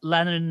yeah,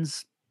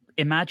 Lennon's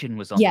Imagine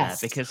was on there,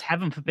 because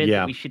heaven forbid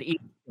that we should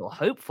even feel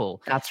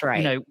hopeful. That's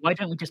right. Why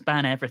don't we just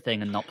ban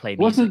everything and not play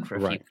music for a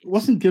few weeks?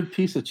 Wasn't Give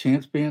Peace a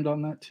Chance banned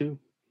on that too?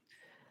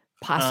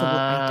 Possibly.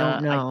 I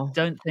don't know. I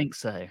don't think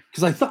so.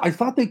 Because I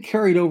thought they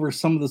carried over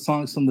some of the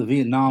songs from the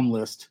Vietnam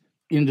list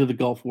into the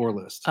Gulf War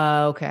list.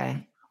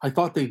 Okay. I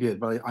thought they did,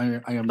 but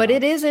I am. But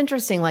it is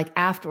interesting. Like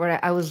afterward,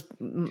 I was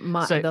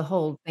the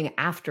whole thing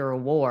after a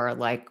war,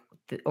 like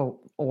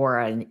or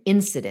an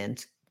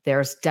incident.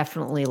 There's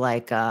definitely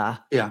like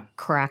a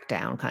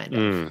crackdown kind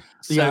of.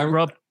 So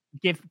Rob,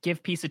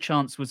 Give Peace a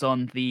Chance was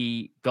on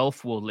the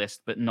Gulf War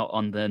list, but not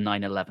on the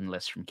 9/11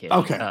 list from Kid.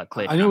 Okay,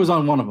 I knew it was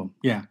on one of them.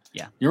 Yeah.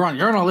 You're on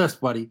a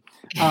list, buddy.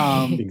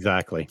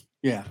 Exactly.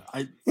 Yeah,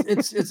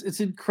 it's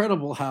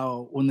incredible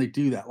how when they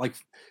do that, like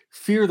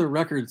Fear the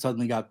Record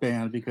suddenly got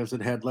banned because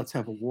it had Let's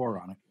Have a War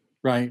on it,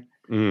 right?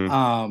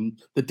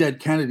 The Dead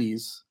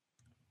Kennedys,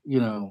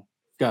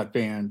 got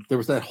banned. There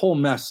was that whole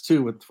mess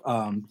too with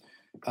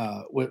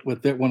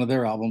one of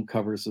their album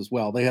covers as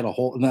well. They had a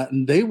whole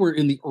and they were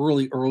in the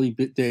early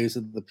days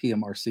of the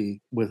PMRC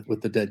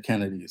with the Dead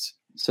Kennedys.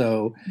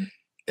 So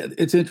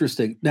it's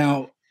interesting.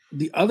 Now,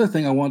 the other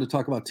thing I wanted to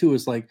talk about too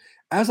is like,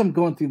 as I'm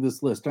going through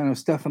this list, I know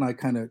Steph and I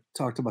kind of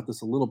talked about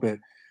this a little bit.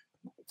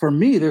 For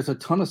me, there's a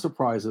ton of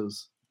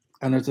surprises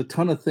and there's a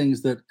ton of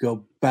things that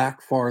go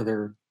back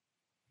farther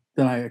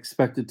than I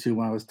expected to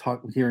when I was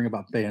hearing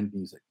about band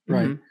music,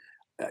 right?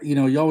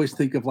 You always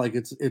think of like,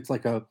 it's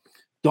like a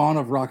dawn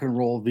of rock and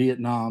roll,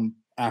 Vietnam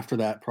after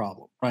that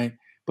problem, right?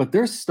 But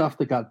there's stuff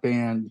that got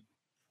banned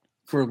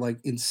for like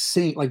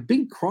insane, like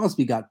Bing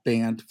Crosby got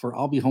banned for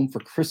I'll Be Home for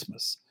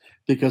Christmas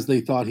because they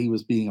thought he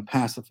was being a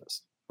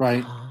pacifist,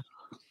 right?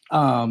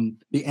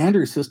 The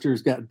Andrews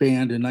Sisters got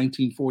banned in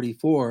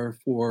 1944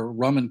 for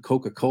Rum and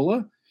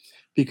Coca-Cola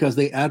because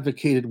they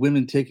advocated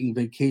women taking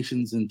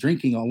vacations and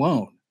drinking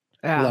alone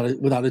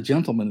without a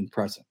gentleman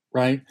present,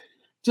 right?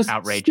 Just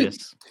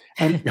outrageous.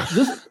 And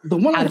the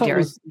one I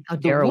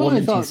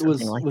thought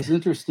was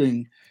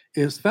interesting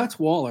is Fats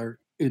Waller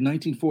in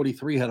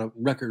 1943 had a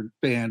record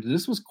band, and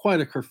this was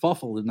quite a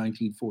kerfuffle in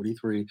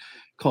 1943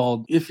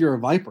 called "If You're a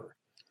Viper,"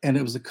 and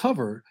it was a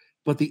cover,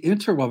 but the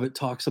intro of it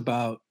talks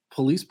about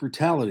police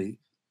brutality.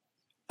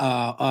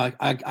 I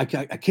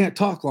can't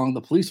talk long.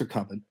 The police are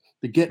coming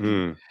to get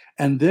me.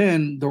 And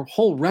then the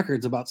whole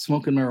record's about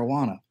smoking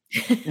marijuana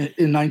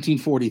in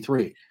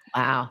 1943.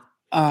 Wow.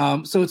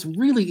 So it's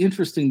really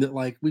interesting that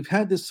like we've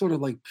had this sort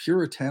of like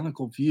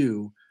puritanical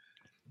view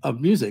of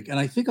music. And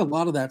I think a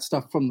lot of that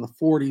stuff from the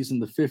 40s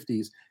and the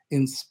 50s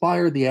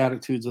inspired the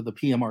attitudes of the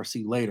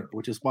PMRC later,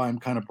 which is why I'm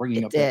kind of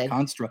bringing up that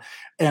construct.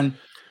 And,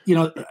 you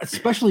know,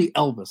 especially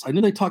Elvis. I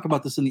know they talk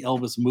about this in the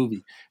Elvis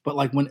movie, but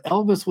like when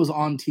Elvis was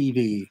on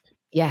TV,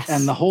 yes,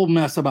 and the whole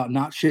mess about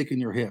not shaking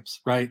your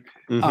hips, right?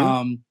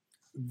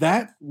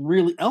 That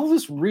really,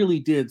 Elvis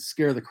really did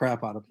scare the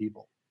crap out of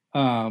people,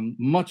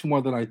 much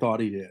more than I thought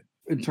he did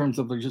in terms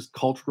of like just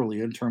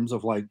culturally, in terms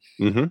of like,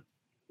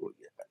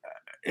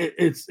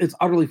 it's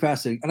utterly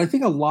fascinating. And I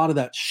think a lot of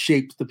that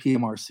shaped the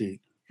PMRC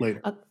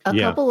later. A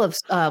couple of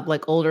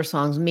like older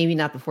songs, maybe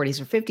not the 40s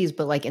or 50s,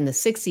 but like in the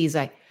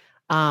 60s,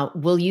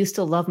 Will You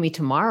Still Love Me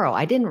Tomorrow?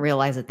 I didn't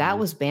realize that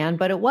was banned,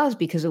 but it was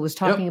because it was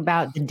talking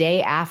about the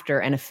day after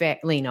an affair,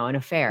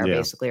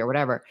 basically, or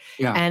whatever.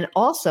 Yeah. And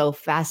also,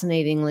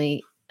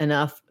 fascinatingly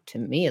enough, to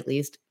me at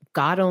least,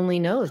 God Only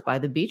Knows by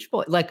the Beach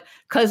Boys, like,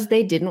 because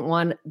they didn't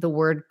want the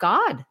word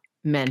God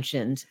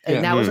mentioned.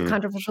 And that was a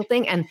controversial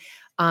thing. And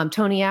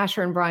Tony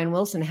Asher and Brian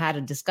Wilson had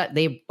a discussion.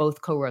 They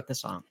both co-wrote the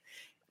song.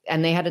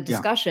 And they had a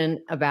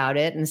discussion about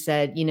it and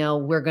said, you know,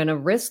 we're going to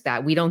risk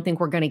that. We don't think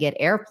we're going to get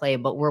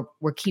airplay, but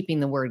we're keeping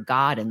the word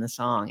God in the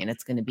song and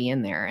it's going to be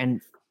in there.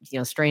 And, you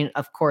know, Strain,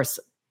 of course,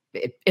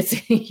 it's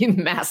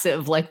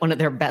massive, like one of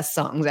their best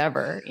songs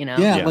ever, you know?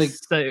 Yeah. Like,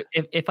 so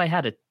if I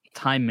had a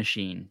time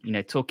machine, you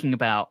know, talking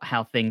about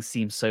how things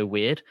seem so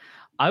weird,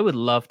 I would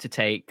love to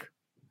take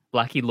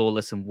Blackie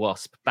Lawless and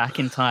Wasp back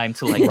in time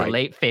to like the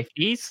late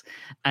 50s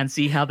and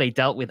see how they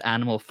dealt with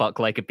animal fuck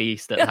like a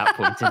beast at that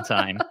point in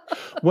time.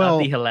 Well,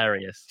 that'd be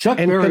hilarious. Chuck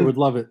Berry would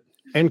love it.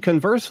 And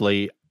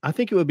conversely, I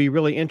think it would be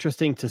really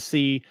interesting to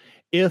see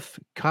if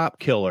Cop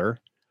Killer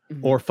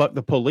or Fuck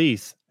the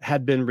Police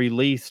had been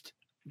released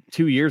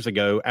 2 years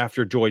ago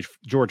after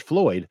George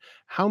Floyd,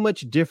 how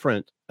much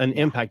different an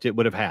impact it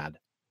would have had,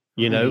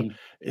 you know,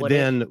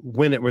 than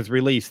when it was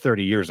released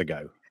 30 years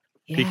ago.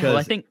 Yeah. Because well,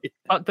 I think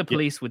Fuck the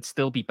Police would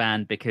still be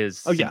banned because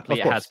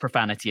simply it has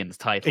profanity in its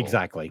title.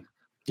 Exactly.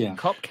 Yeah.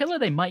 Cop Killer,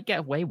 they might get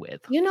away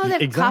with. You know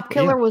that Cop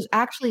Killer was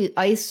actually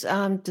ICE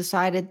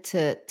decided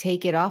to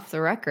take it off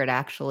the record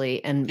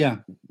actually,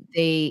 and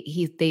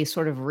they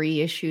sort of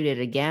reissued it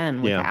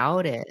again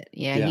without it.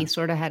 Yeah, he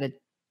sort of had a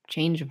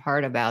change of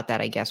heart about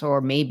that, I guess,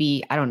 or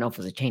maybe I don't know if it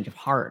was a change of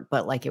heart,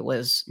 but like it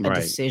was a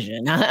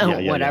decision,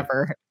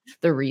 whatever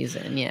the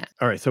reason. Yeah.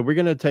 All right, so we're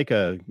going to take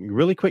a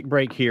really quick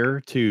break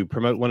here to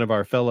promote one of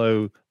our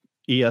fellow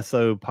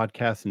ESO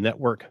Podcast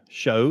Network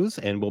shows,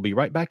 and we'll be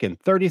right back in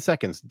 30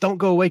 seconds. Don't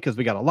go away because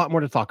we got a lot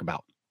more to talk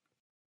about.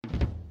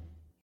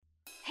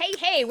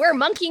 Hey, we're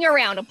Monkeying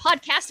Around, a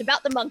podcast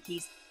about the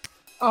monkeys.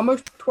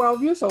 Almost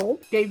 12 years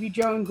old. Davy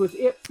Jones was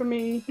it for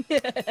me.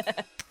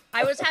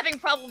 I was having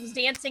problems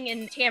dancing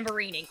and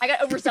tamborining. I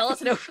got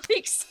overzealous and overly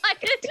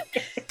excited.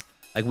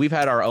 Like, we've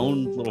had our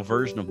own little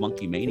version of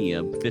Monkey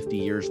Mania 50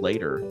 years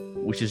later,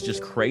 which is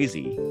just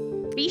crazy.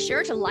 Be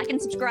sure to like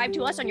and subscribe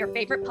to us on your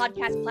favorite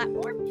podcast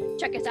platform.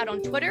 Check us out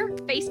on Twitter,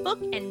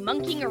 Facebook, and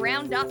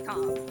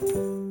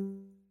monkeyingaround.com.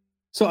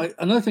 So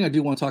another thing I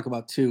do want to talk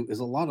about, too, is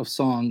a lot of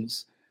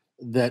songs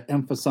that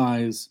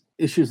emphasize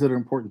issues that are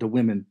important to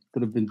women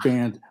that have been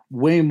banned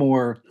way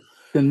more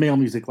than male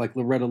music, like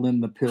Loretta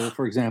Lynn, The Pill,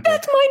 for example.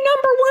 That's my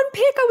number one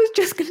pick. I was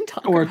just going to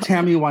talk or about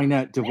Tammy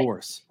Wynette,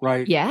 Divorce,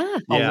 right? Yeah.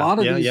 A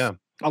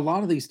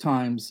lot of these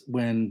times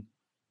when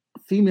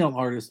female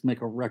artists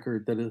make a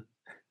record that is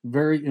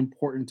very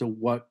important to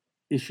what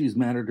issues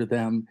matter to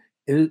them,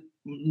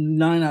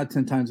 9 out of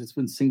 10 times it's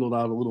been singled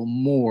out a little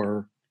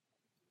more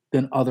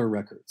than other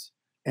records.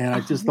 And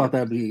I just thought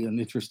that'd be an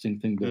interesting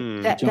thing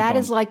to jump that on.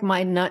 is like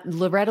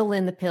Loretta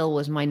Lynn, The Pill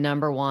was my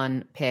number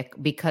one pick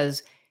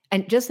because,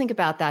 and just think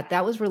about that.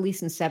 That was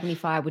released in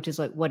 75, which is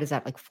like, what is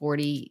that? Like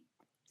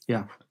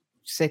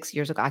 46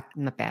 years ago. I'm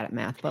not bad at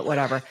math, but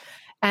whatever.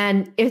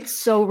 And it's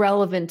so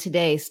relevant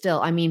today still.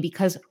 I mean,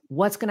 because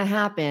what's going to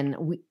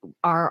happen?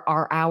 Are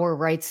our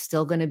rights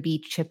still going to be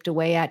chipped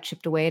away at?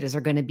 Is there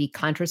going to be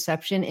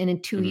contraception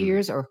in 2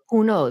 years or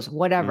who knows,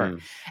 whatever.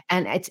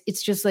 And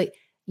it's just like,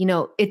 you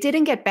know, it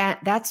didn't get banned.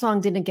 That song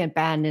didn't get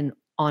banned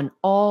on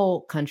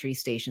all country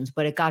stations,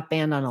 but it got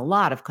banned on a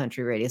lot of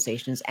country radio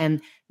stations.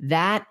 And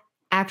that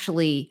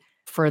actually,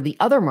 for the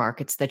other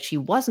markets that she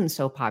wasn't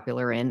so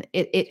popular in,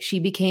 it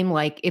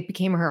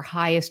became her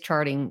highest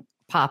charting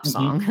pop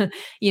song,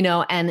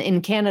 and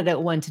in Canada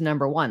it went to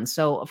 #1.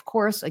 So of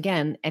course,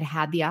 again, it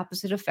had the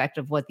opposite effect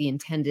of what the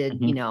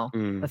intended,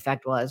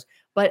 effect was.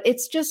 But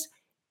it's just,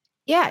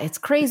 it's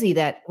crazy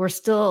that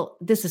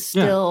this is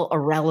still a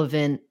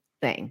relevant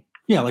thing.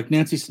 Yeah, like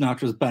Nancy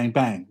Sinatra's Bang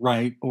Bang,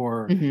 right?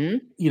 Or,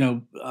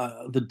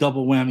 the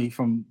double whammy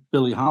from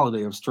Billie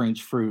Holiday of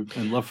Strange Fruit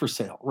and Love for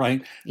Sale,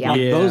 right? Yeah.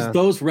 Like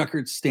those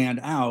records stand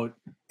out.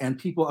 And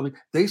people,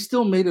 they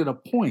still made it a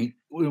point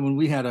when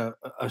we had a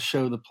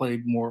show that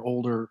played more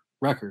older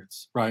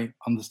records, right,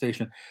 on the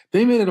station.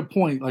 They made it a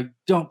point, like,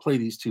 don't play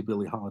these two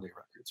Billie Holiday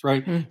records,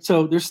 right?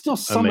 So there's still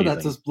some of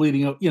that just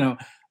bleeding out,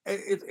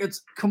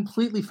 it's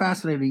completely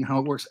fascinating how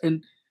it works.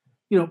 And,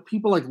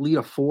 people like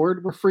Lita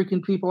Ford were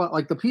freaking people out.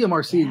 Like the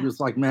PMRC was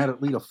like mad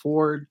at Lita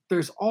Ford.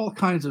 There's all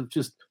kinds of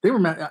they were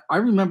mad. I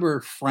remember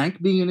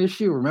Frank being an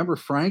issue. Remember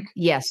Frank?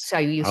 Yes, I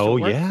used to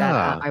work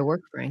that. I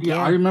worked Frank.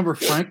 Yeah, I remember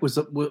Frank was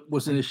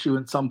an issue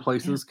in some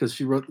places because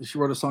she wrote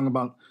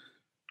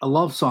a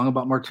love song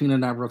about Martina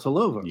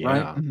Navratilova,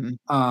 right?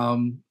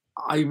 Mm-hmm.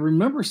 I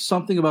remember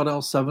something about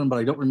L7, but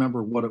I don't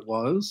remember what it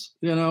was,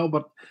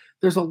 but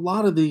there's a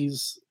lot of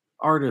these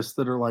artists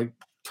that are like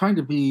trying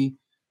to be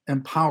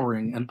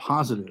empowering and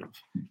positive,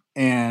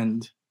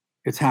 and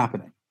it's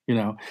happening.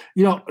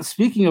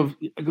 Speaking of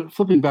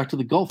flipping back to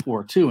the Gulf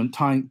War too, and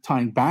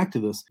tying back to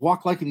this,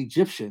 Walk Like an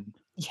Egyptian.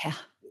 Yeah.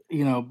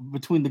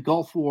 Between the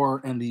Gulf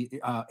War and the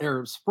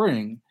Arab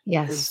Spring,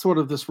 is sort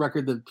of this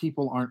record that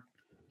people aren't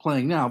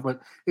playing now, but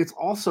it's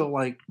also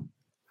like,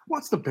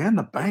 what's the band?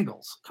 The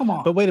Bangles. Come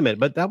on. But wait a minute.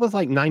 But that was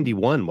like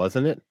 91,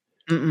 wasn't it?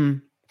 It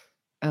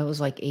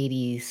was like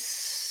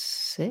 86.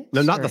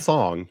 No, not the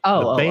song.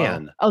 The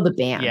band. The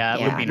band. Yeah,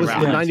 it would be was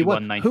around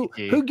 91,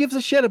 92. Who gives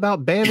a shit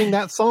about banning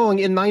that song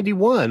in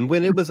 91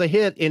 when it was a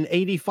hit in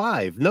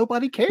 85?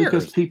 Nobody cares.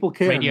 Because people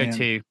care.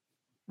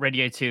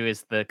 Radio 2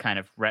 is the kind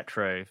of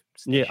retro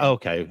station. Yeah,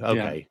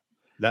 okay.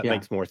 That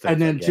makes more sense.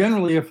 And then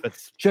generally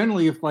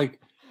if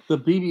like the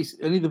BBC,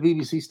 any of the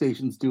BBC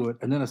stations do it,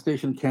 and then a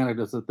station in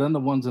Canada does it, then the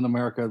ones in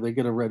America, they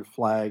get a red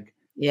flag.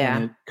 Yeah.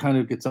 And it kind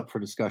of gets up for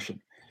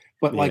discussion.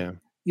 But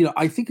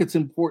I think it's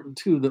important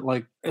too that,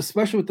 like,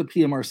 especially with the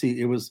PMRC,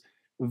 it was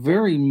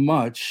very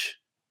much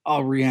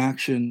a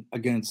reaction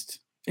against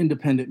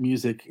independent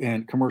music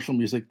and commercial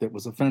music that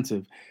was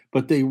offensive.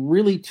 But they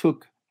really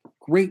took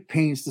great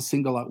pains to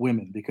single out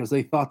women because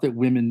they thought that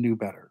women knew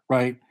better,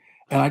 right?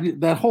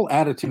 And that whole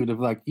attitude of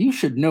like, you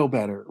should know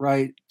better,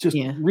 right? Just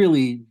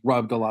really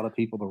rubbed a lot of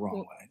people the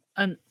wrong way.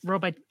 And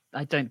Rob,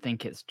 I don't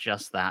think it's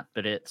just that,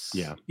 but it's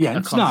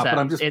it's not. But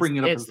I'm just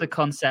bringing it up. It's the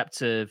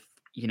concept of,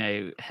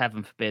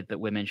 heaven forbid that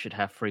women should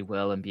have free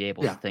will and be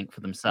able to think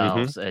for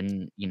themselves,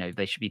 and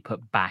they should be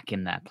put back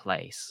in their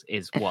place.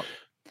 Is what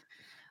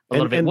a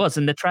lot of it was.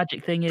 And the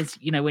tragic thing is,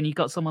 when you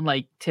got someone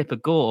like Tipper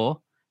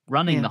Gore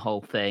running the whole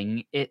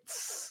thing,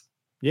 it's.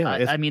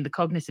 I mean, the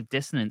cognitive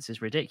dissonance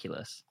is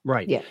ridiculous.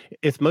 Right. Yeah.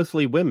 It's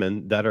mostly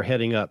women that are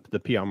heading up the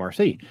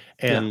PMRC,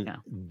 and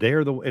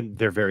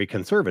they're very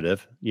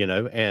conservative,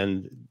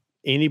 and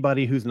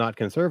anybody who's not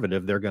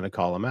conservative, they're going to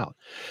call them out.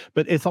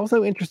 But it's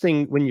also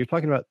interesting when you're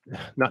talking about,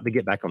 not to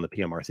get back on the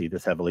PMRC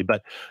this heavily,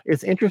 but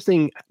it's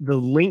interesting the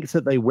links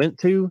that they went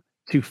to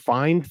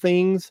find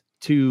things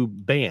to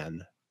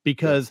ban,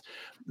 because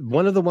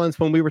one of the ones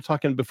when we were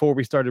talking before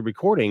we started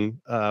recording,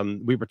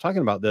 we were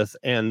talking about this,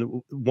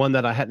 and one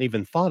that I hadn't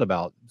even thought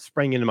about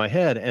sprang into my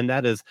head, and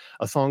that is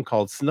a song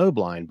called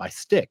Snowblind by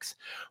Styx,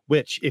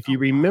 which, if you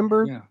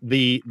remember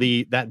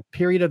that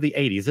period of the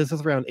 80s, this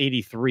is around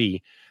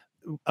 83,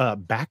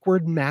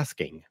 backward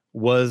masking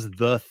was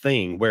the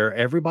thing where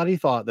everybody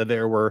thought that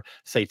there were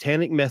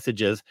satanic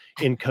messages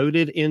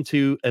encoded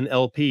into an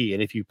LP,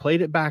 and if you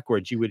played it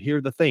backwards, you would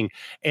hear the thing.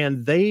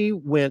 And they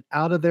went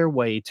out of their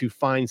way to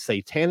find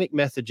satanic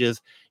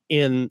messages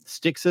in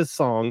Styx's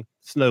song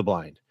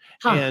Snowblind.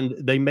 And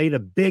they made a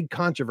big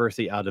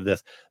controversy out of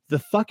this. The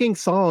fucking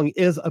song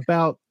is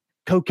about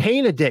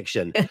cocaine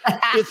addiction.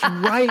 It's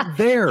right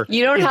there.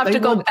 You don't have to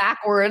go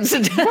backwards.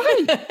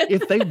 Right.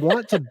 If they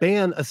want to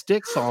ban a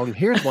Styx song,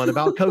 here's one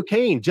about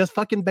cocaine. Just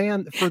fucking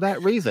ban for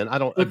that reason. I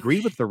don't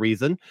agree with the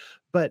reason,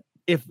 but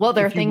if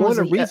you want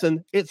a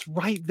reason, it's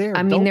right there.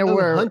 I mean, there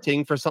were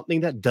hunting for something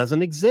that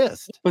doesn't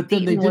exist. But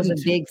then they was a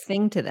big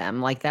thing to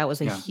them. Like that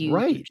was a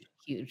huge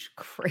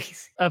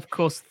crazy. Of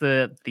course,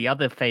 the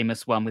other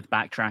famous one with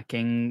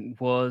backtracking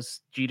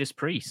was Judas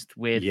Priest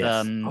with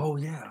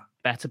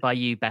Better by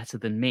You, Better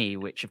Than Me,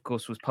 which of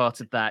course was part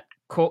of that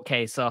court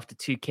case after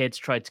two kids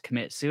tried to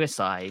commit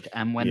suicide.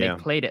 And when they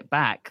played it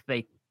back,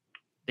 they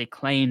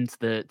claimed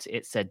that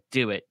it said,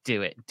 do it,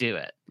 do it, do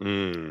it,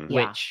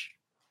 which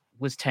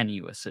was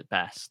tenuous at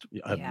best.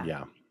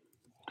 Yeah.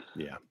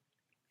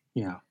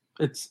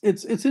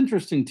 It's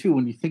interesting too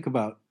when you think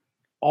about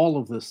all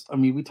of this. I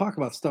mean, we talk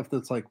about stuff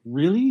that's like,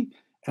 really?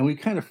 And we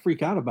kind of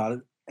freak out about it.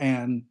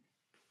 And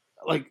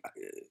like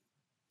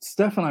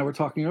Steph and I were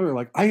talking earlier,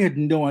 like I had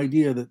no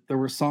idea that there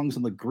were songs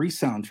on the Grease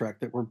soundtrack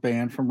that were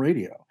banned from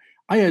radio.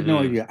 I had no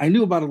idea. I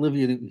knew about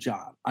Olivia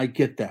Newton-John. I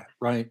get that,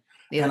 right?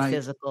 Yeah,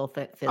 physical,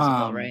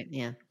 right?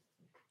 Yeah.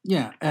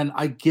 Yeah, and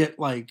I get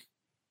like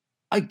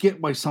I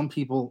get why some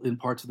people in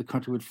parts of the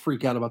country would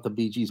freak out about the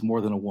Bee Gees more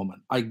than a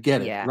woman. I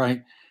get it, Yeah.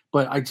 right?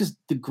 But I just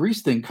the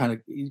Grease thing kind of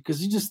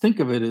because you just think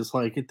of it as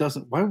like it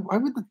doesn't. Why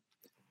would the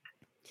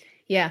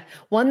Yeah,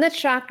 one that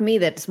shocked me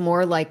that's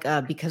more like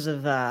because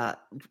of a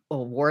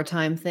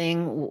wartime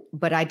thing,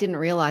 but I didn't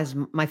realize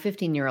my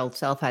 15-year-old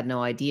self had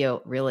no idea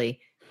really.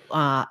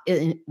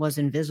 It was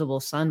Invisible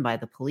Sun by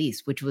the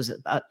Police, which was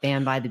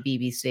banned by the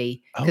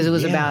BBC because it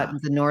was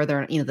about the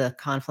northern, the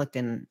conflict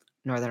in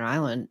Northern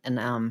Ireland, and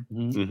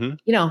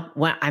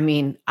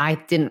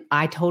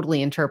I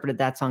totally interpreted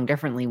that song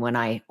differently when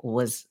I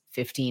was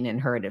 15 and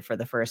heard it for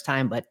the first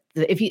time. But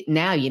if you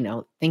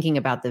now, thinking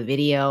about the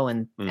video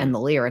and the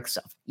lyrics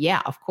stuff,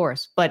 yeah, of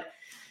course. But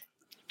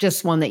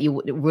just one that you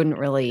wouldn't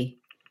really,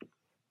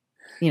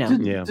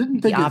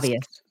 didn't they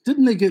obvious.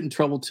 Didn't they get in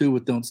trouble too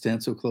with "Don't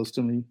Stand So Close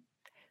to Me"?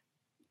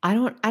 I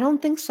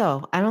don't think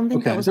so. I don't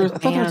think that was. I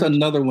thought there was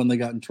another one they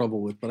got in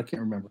trouble with, but I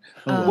can't remember.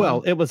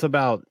 Well, it was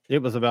about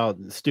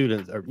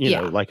students, or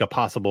like a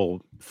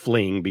possible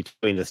fling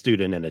between a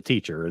student and a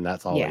teacher, and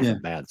that's always a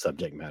bad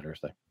subject matter.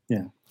 So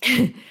yeah.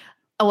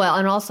 Well,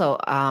 and also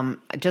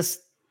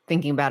just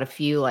thinking about a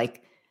few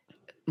like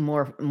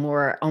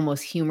more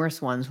almost humorous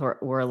ones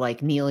were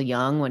like Neil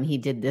Young when he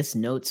did This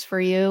Notes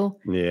for You.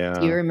 Yeah.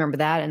 Do you remember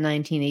that in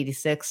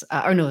 1986?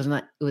 Or no,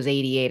 it was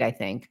 88, I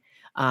think.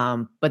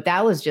 But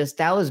that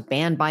was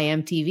banned by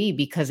MTV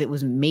because it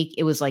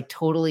was like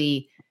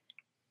totally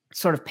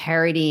sort of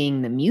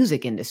parodying the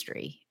music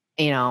industry,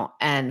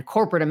 and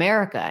corporate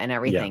America and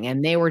everything.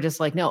 And they were just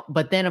like, no.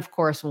 But then of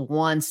course,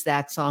 once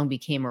that song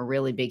became a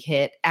really big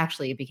hit,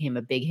 actually it became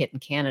a big hit in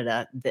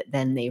Canada,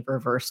 then they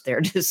reversed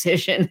their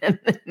decision.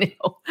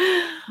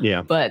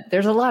 Yeah. But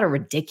there's a lot of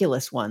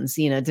ridiculous ones,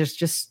 there's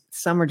just,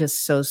 some are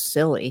just so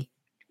silly.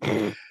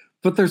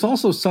 But there's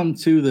also some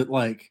too that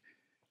like,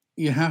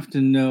 you have to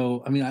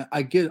know. I mean,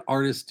 I get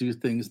artists do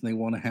things and they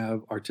want to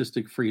have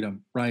artistic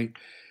freedom, right?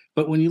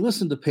 But when you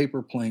listen to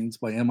Paper Planes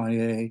by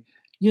MIA,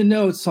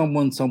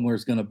 someone somewhere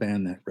is going to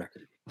ban that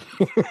record.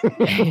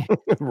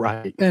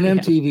 Right. And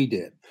MTV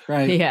did,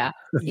 right? Yeah.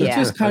 You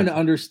just kind of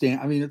understand.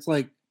 I mean, it's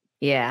like,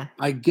 yeah,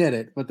 I get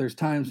it, but there's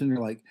times when you're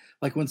like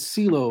when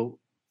CeeLo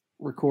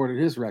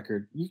recorded his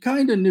record, you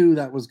kind of knew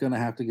that was going to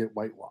have to get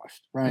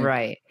whitewashed, right?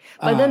 Right.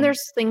 But then there's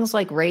things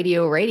like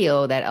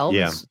Radio that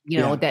Elvis,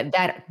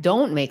 that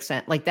don't make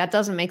sense. Like that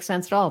doesn't make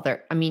sense at all.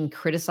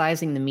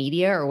 Criticizing the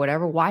media or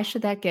whatever, why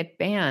should that get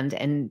banned?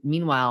 And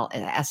meanwhile,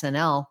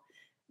 SNL,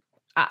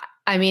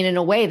 in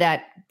a way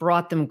that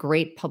brought them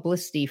great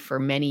publicity for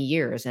many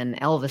years, and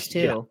Elvis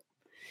too.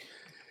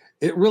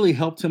 Yeah. It really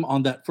helped him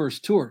on that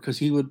first tour because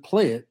he would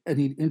play it and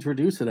he'd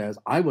introduce it as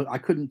I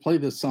couldn't play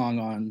this song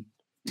on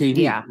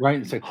TV, right?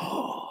 It's like,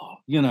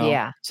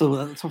 So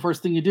that's the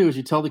first thing you do is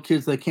you tell the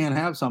kids they can't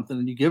have something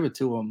and you give it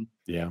to them.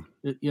 Yeah.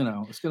 It's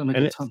going to make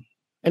a ton.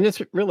 And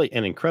it's really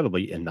an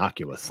incredibly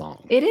innocuous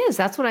song. It is.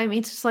 That's what I mean.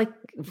 It's just like,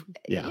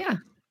 yeah.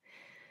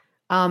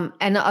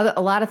 And a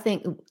lot of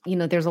things,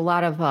 there's a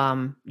lot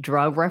of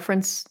drug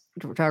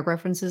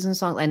references in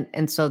song.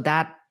 And so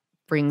that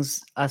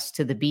brings us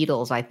to the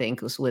Beatles, I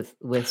think, with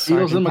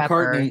Beatles and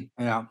Pepper.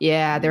 McCartney.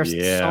 Yeah. There's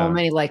so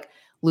many, like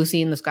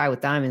Lucy in the Sky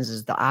with Diamonds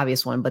is the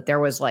obvious one, but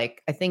there was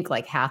like, I think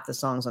like half the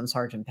songs on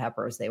Sgt.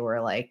 Pepper's, they were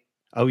like,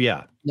 oh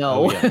yeah,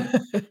 no.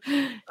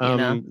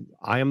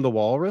 I Am the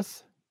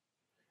Walrus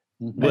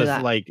was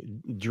like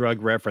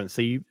drug reference,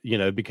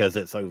 because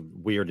it's so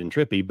weird and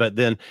trippy, but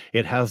then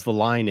it has the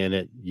line in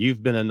it,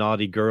 "You've been a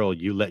naughty girl,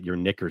 you let your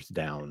knickers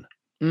down."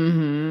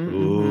 Mm-hmm.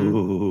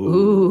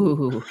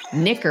 Ooh.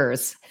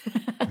 Knickers.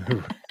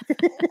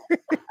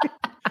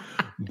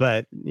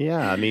 But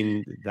yeah,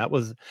 that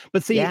was,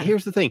 but see,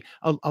 here's the thing.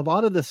 A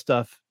lot of this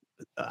stuff,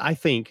 I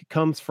think,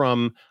 comes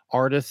from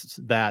artists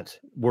that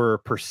were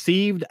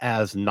perceived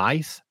as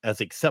nice,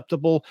 as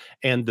acceptable.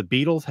 And the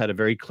Beatles had a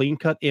very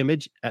clean-cut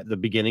image at the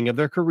beginning of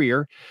their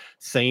career.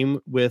 Same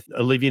with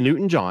Olivia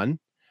Newton-John.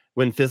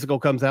 When Physical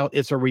comes out,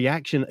 it's a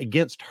reaction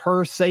against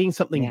her saying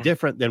something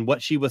different than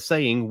what she was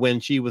saying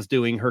when she was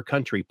doing her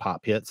country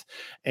pop hits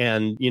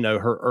and,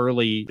 her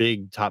early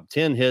big top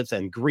 10 hits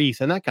and Grease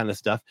and that kind of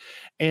stuff.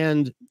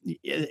 And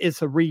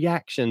it's a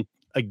reaction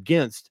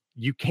against,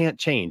 you can't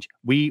change.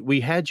 We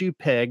had you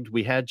pegged,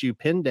 we had you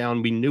pinned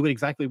down, we knew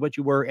exactly what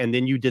you were, and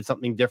then you did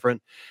something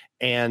different,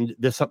 and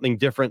this something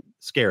different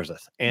scares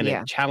us and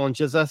it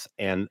challenges us,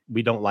 and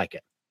we don't like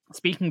it.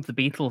 Speaking of the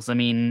Beatles,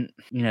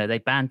 they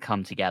banned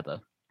Come Together.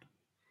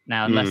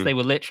 Now, unless they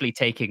were literally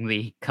taking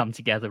the Come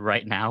Together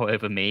Right Now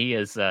over me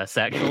as a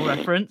sexual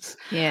reference,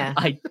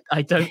 I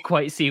don't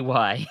quite see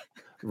why.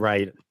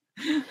 Right.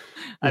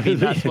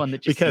 That's one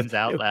that just seems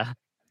out there.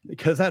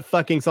 Because that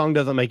fucking song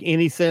doesn't make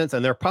any sense,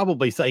 and they're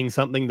probably saying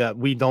something that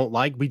we don't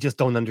like. We just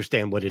don't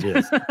understand what it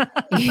is.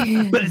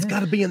 But it's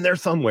got to be in there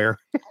somewhere.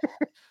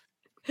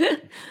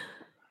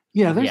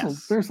 Yeah,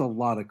 there's a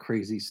lot of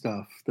crazy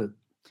stuff that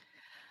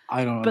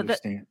I don't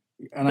understand.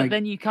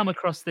 Then you come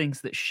across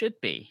things that should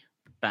be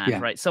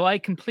banned, right? So I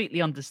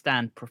completely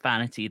understand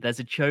profanity. There's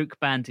a joke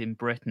band in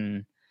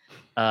Britain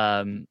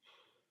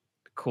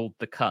called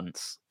The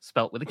Cunts,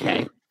 spelt with a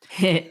K.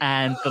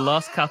 And the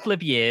last couple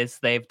of years,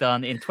 they've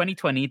done, in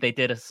 2020, they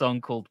did a song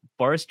called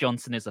Boris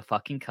Johnson is a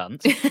Fucking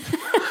Cunt.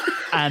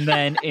 And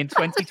then in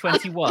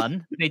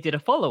 2021, they did a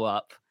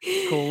follow-up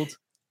called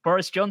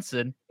Boris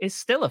Johnson is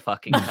Still a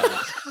Fucking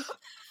Cunt.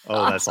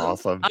 Oh, that's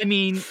awesome. I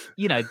mean,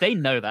 they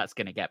know that's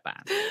going to get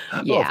banned.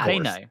 Yeah. They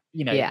know.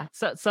 Yeah.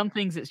 So, some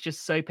things it's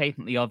just so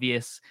patently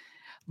obvious.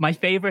 My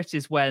favorite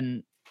is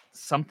when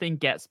something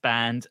gets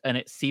banned and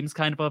it seems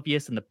kind of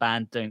obvious and the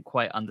band don't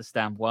quite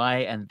understand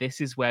why. And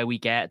this is where we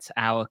get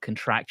our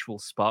contractual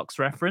Sparks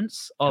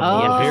reference of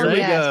the Here episode.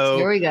 we go.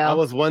 Here we go. I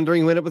was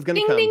wondering when it was going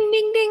to Ding, come. ding,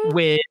 ding, ding.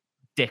 With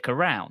Dick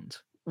Around.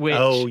 Which,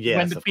 Oh, yes,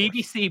 when the of course.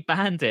 BBC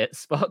banned it,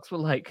 Sparks were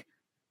like,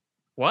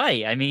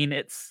 why? I mean,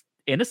 it's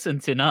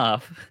innocent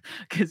enough.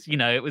 Because,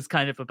 it was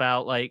kind of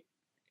about like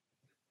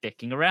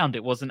dicking around.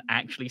 It wasn't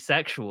actually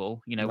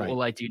sexual. Right.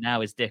 All I do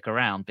now is dick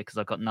around because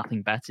I've got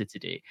nothing better to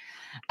do.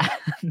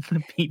 And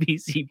the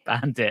BBC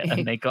banned it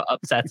and they got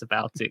upset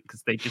about it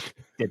because they just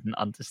didn't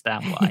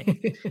understand why.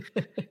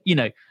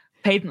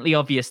 Patently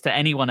obvious to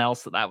anyone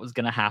else that was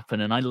going to happen.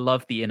 And I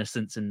love the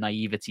innocence and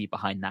naivety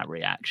behind that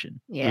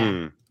reaction. Yeah.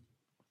 Mm.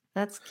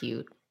 That's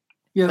cute.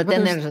 Yeah, But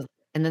then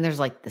there's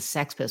like the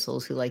Sex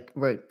Pistols who like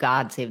wrote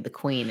God Save the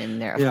Queen,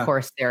 and they're of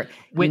course they're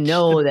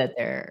that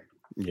they're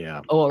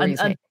Yeah. oh, what were you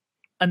saying?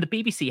 And the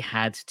BBC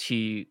had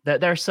to.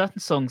 There are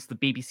certain songs the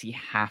BBC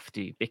have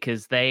to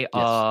because they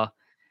are,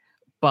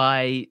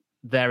 by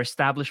their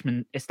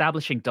establishing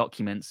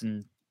documents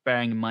and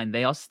bearing in mind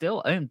they are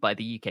still owned by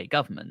the UK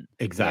government.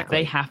 Exactly.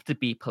 They have to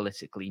be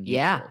politically neutral.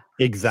 Yeah.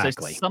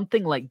 Exactly. So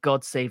something like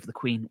God Save the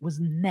Queen was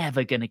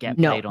never going to get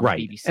No, played on right.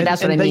 the BBC. And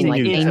that's what I they mean.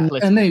 Like knew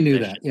that. And they knew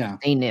that. Yeah.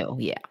 They knew.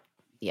 Yeah.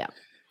 Yeah.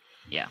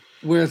 Yeah.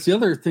 Whereas the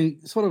other thing,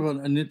 sort of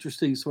an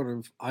interesting sort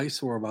of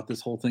eyesore about this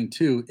whole thing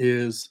too,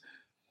 is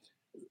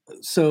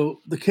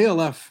so the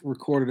KLF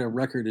recorded a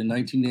record in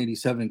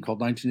 1987 called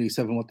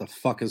 1987 What the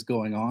Fuck Is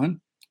Going On,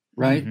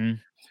 right? Mhm.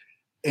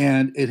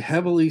 And it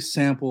heavily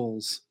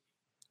samples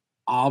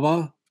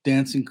ABBA,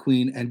 Dancing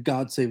Queen, and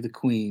God Save the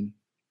Queen,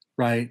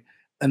 right?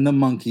 And the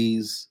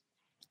Monkees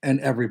and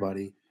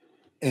everybody.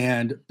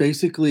 And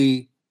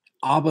basically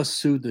ABBA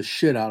sued the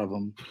shit out of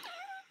them.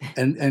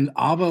 And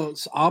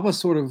ABBA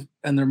sort of,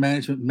 and their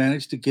management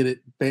managed to get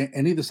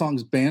any of the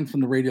songs banned from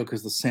the radio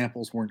because the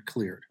samples weren't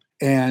cleared.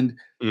 And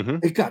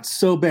it got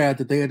so bad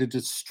that they had to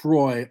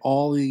destroy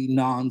all the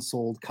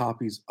non-sold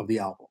copies of the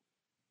album,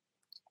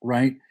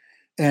 right?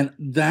 And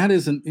that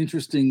is an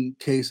interesting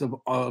case of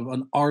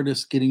an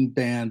artist getting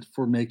banned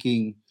for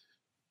making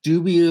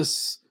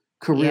dubious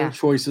career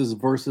choices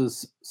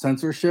versus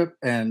censorship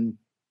and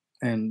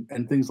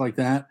things like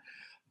that.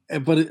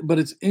 But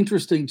it's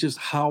interesting just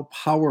how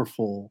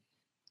powerful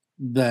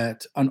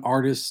that an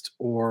artist,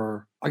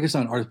 or I guess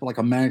not an artist, but like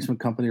a management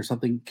company or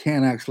something,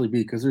 can actually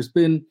be. Because there's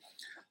been,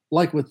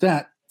 like with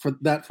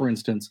for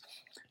instance,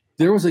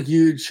 there was a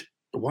huge,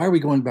 why are we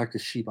going back to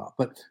Shebop?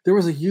 But there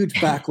was a huge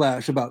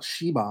backlash about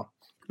Shebop,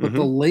 but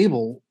the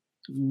label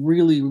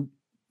really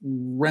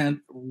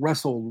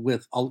wrestled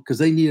with, because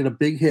they needed a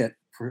big hit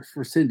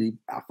for Cindy,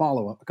 a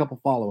couple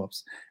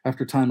follow-ups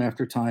after time,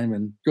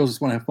 and Girls Just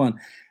Want to Have Fun.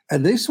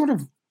 And they sort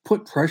of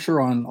put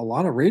pressure on a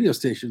lot of radio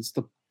stations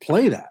to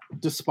play that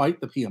despite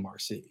the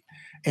PMRC.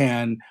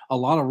 And a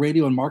lot of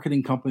radio and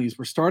marketing companies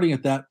were starting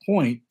at that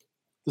point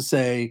to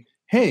say,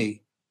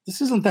 hey,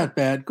 this isn't that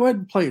bad. Go ahead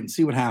and play it and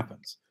see what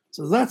happens.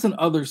 So that's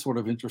another sort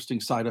of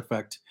interesting side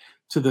effect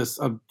to this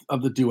of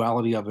the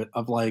duality of it,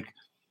 of like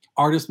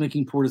artists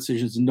making poor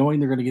decisions and knowing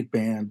they're going to get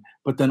banned,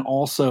 but then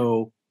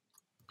also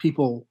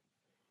people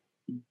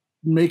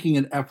making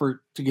an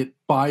effort to get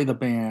by the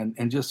ban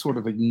and just sort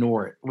of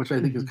ignore it, which I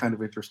think is kind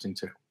of interesting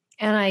too.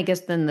 And I guess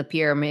then the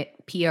PMRC,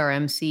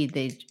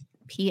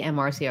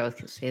 I was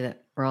going to say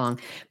that wrong,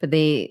 but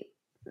they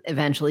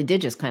eventually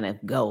did just kind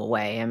of go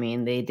away. I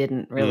mean, they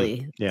didn't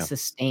really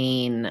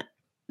sustain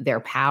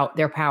their power.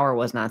 Their power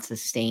was not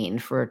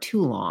sustained for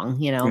too long,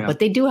 but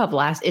they do have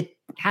it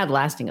had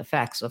lasting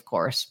effects, of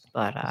course,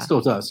 but it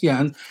still does.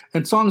 Yeah.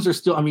 And songs are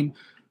still, I mean,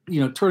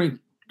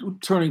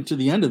 turning to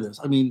the end of this,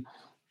 I mean,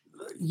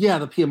 yeah,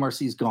 the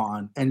PMRC is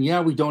gone, and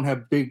yeah, we don't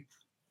have big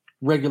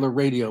regular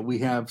radio. We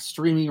have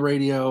streaming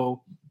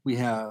radio, we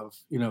have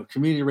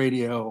community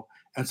radio,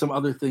 and some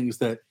other things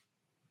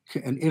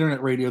and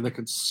internet radio that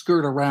could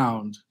skirt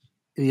around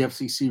the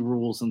FCC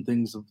rules and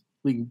things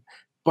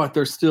but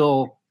they're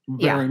still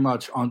very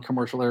much on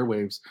commercial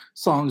airwaves,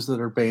 songs that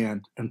are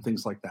banned and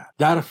things like that.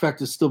 That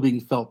effect is still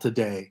being felt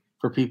today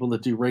for people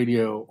that do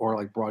radio or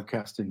like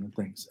broadcasting and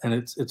things, and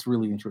it's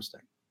really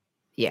interesting.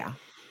 Yeah.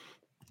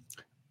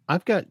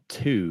 I've got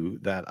two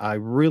that I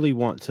really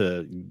want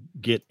to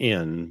get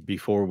in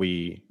before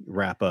we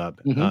wrap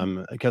up,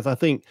 because I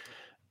think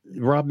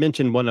Rob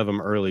mentioned one of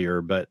them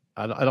earlier, but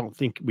I don't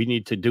think we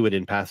need to do it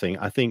in passing.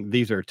 I think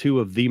these are two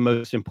of the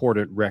most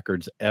important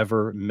records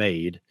ever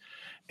made.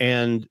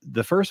 And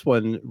the first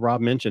one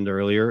Rob mentioned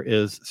earlier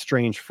is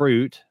Strange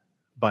Fruit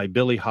by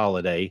Billie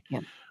Holiday,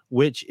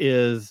 which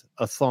is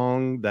a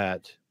song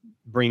that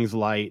brings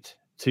light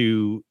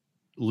to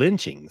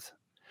lynchings.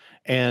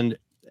 And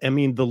I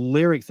mean, the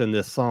lyrics in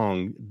this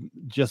song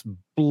just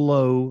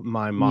blow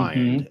my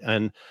mind.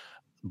 And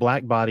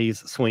black bodies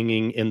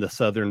swinging in the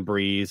southern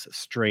breeze,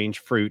 strange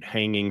fruit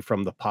hanging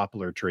from the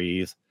poplar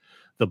trees,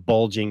 the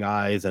bulging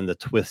eyes and the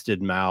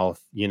twisted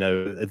mouth. You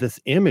know, this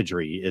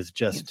imagery is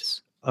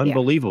just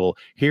unbelievable.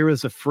 Here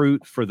is a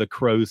fruit for the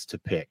crows to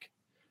pick,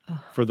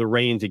 for the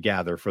rain to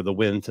gather, for the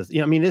wind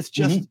to, I mean, it's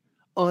just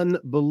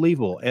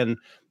unbelievable. And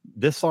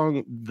this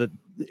song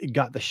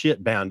got the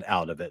shit banned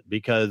out of it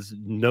because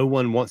no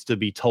one wants to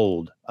be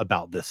told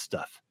about this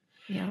stuff.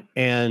 Yeah.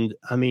 And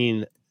I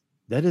mean,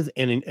 that is,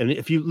 and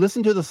if you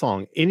listen to the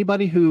song,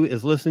 anybody who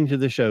is listening to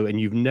the show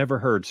and you've never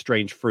heard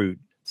Strange Fruit,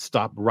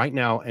 stop right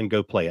now and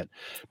go play it,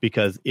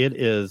 because it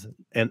is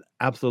an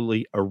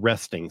absolutely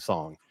arresting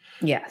song.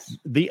 Yes.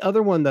 The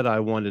other one that I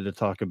wanted to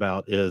talk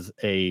about is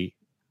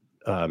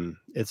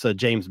it's a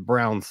James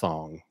Brown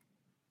song,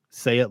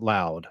 Say It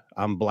Loud,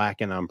 I'm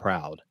Black and I'm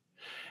Proud.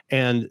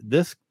 And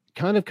this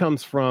kind of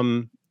comes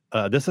from,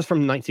 this is from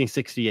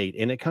 1968,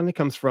 and it kind of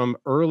comes from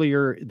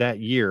earlier that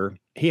year.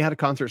 He had a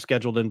concert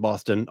scheduled in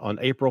Boston on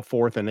April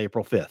 4th and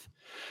April 5th.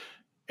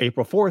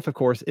 April 4th, of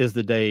course, is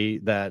the day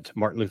that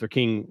Martin Luther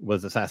King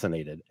was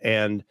assassinated.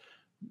 And,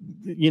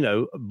 you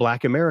know,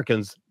 Black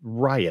Americans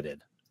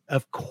rioted.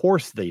 Of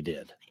course they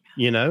did,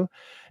 you know,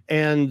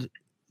 and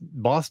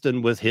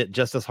Boston was hit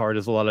just as hard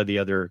as a lot of the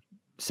other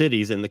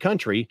cities in the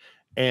country.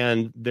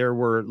 And there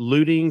were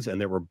lootings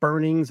and there were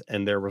burnings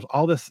and there was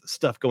all this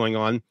stuff going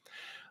on.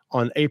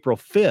 On April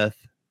 5th,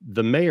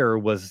 the mayor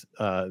was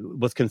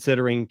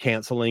considering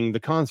canceling the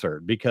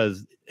concert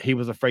because he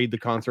was afraid the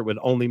concert would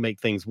only make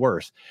things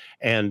worse.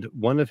 And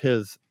one of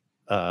his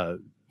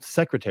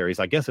secretaries,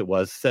 I guess it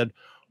was, said,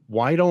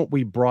 "Why don't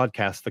we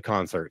broadcast the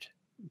concert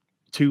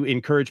to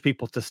encourage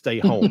people to stay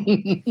home?"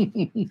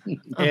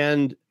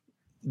 And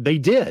they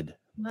did.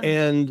 Wow.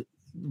 And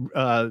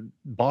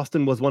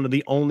Boston was one of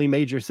the only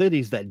major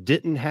cities that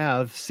didn't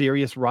have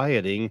serious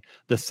rioting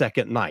the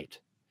second night.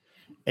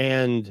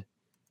 And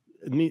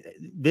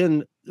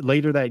then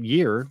later that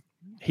year,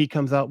 he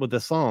comes out with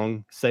the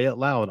song, Say It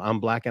Loud, I'm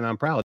Black and I'm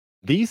Proud.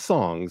 These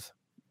songs,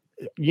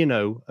 you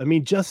know, I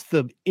mean, just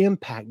the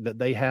impact that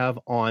they have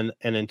on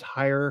an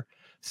entire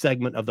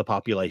segment of the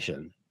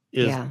population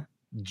is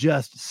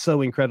just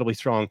so incredibly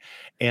strong.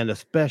 And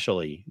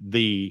especially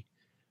the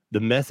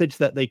message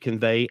that they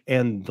convey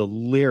and the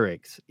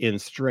lyrics in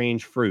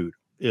Strange Fruit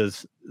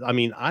is, I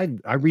mean, I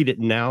read it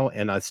now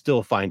and I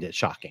still find it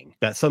shocking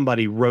that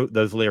somebody wrote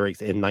those lyrics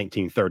in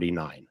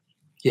 1939.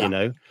 You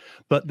know,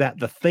 but that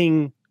the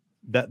thing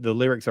that the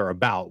lyrics are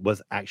about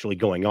was actually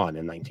going on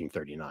in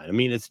 1939. I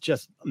mean, it's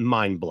just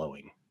mind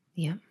blowing.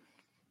 Yeah.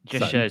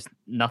 Just shows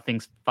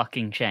nothing's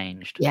fucking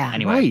changed. Yeah.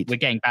 Anyway, we're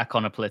getting back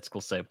on a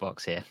political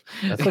soapbox here.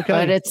 That's okay.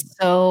 But it's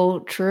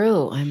so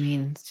true. I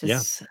mean, it's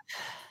just,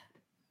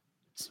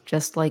 it's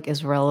just like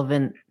as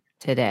relevant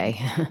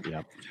today.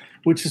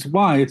 Which is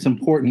why it's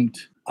important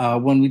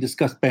when we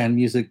discuss banned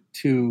music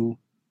to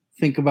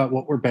think about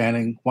what we're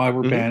banning, why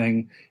we're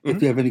banning.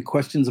 If you have any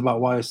questions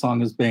about why a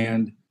song is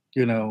banned,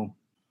 you know,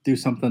 do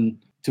something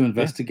to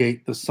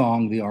investigate the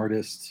song, the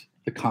artist,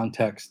 the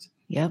context.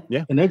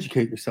 And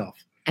educate yourself.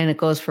 And it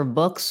goes for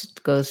books,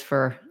 it goes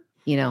for,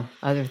 you know,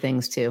 other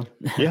things too.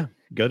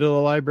 Go to the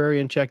library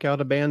and check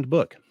out a banned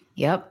book.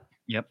 Yep.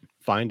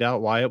 Find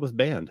out why it was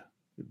banned.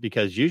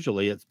 Because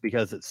usually it's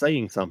because it's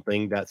saying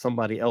something that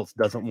somebody else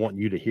doesn't want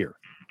you to hear.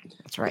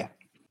 That's right.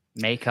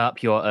 Make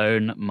up your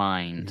own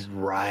mind.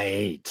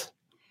 Right.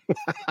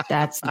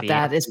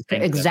 That is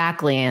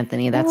exactly,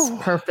 Anthony. That's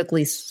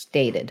perfectly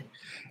stated.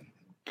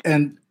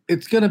 And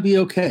it's going to be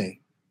okay.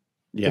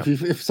 Yeah.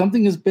 If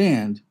something is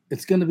banned,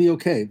 it's going to be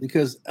okay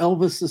because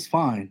Elvis is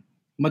fine.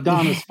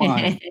 Madonna's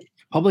fine.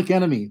 Public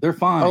Enemy, they're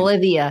fine.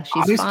 Olivia,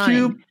 she's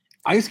fine.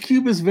 Ice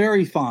Cube is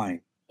very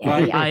fine.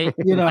 Right?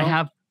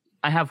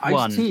 I have Ice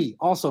one. T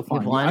also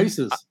fine.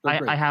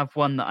 I have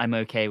one that I'm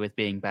okay with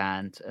being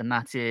banned, and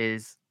that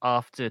is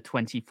after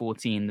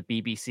 2014, the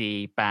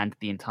BBC banned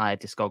the entire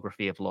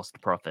discography of Lost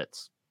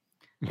Prophets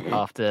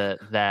after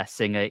their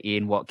singer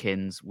Ian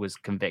Watkins was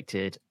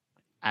convicted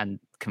and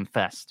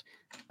confessed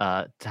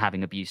to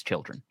having abused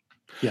children.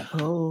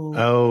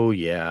 Oh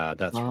yeah,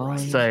 that's right.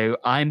 So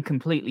I'm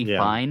completely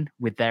fine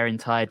with their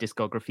entire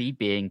discography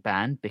being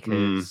banned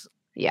because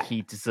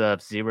he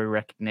deserves zero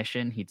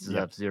recognition. He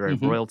deserves zero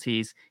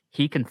royalties.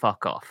 He can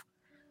fuck off.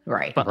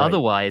 Right. But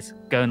otherwise,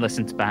 go and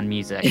listen to banned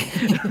music.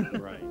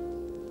 Right.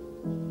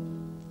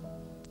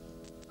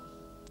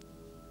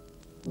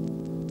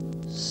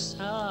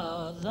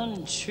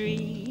 Southern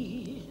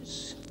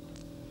trees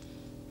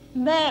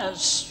bear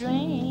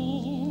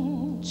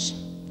strange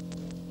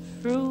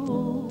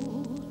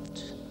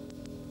fruit,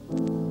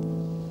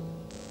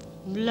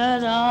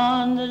 blood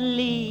on the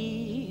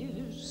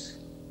leaves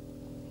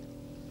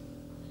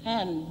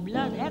and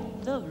blood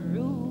at the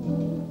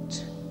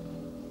root,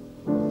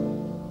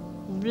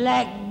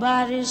 black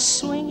bodies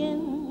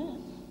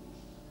swinging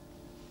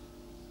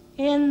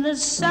in the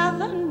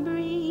southern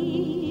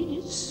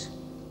breeze,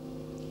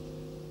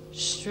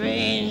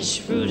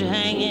 strange fruit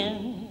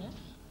hanging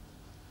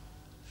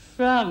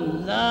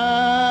from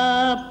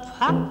the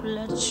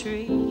poplar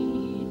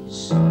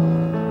trees.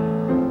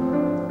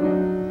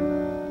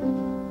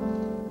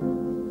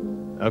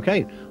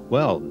 Okay,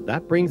 well,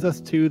 that brings us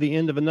to the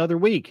end of another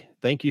week.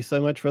 Thank you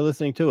so much for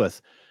listening to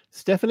us.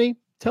 Stephanie,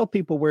 tell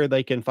people where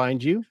they can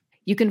find you.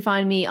 You can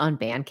find me on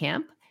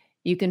Bandcamp.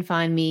 You can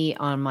find me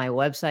on my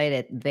website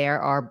at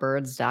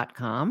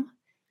therearebirds.com.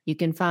 You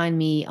can find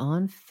me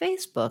on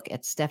Facebook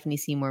at Stephanie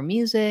Seymour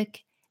Music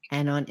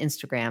and on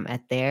Instagram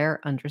at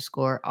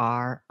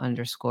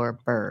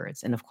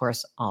there_r_birds. And of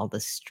course, all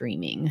the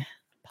streaming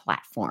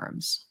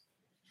platforms.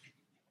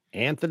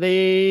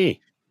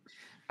 Anthony.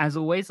 As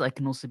always, I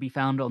can also be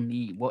found on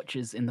the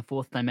Watchers in the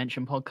Fourth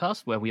Dimension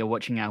podcast, where we are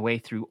watching our way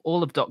through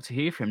all of Doctor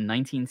Who from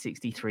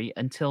 1963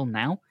 until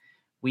now.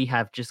 We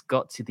have just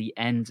got to the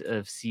end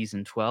of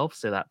season 12,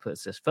 so that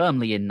puts us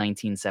firmly in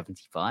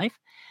 1975.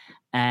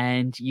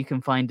 And you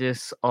can find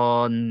us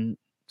on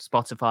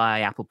Spotify,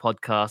 Apple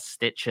Podcasts,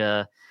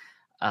 Stitcher,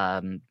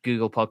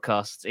 Google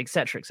Podcasts,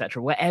 etc.,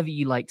 wherever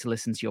you like to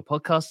listen to your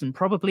podcast, and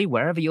probably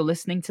wherever you're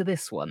listening to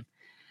this one.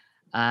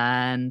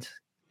 And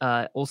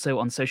also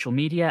on social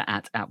media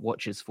at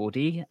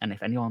Watchers4D. And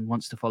if anyone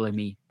wants to follow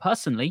me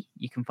personally,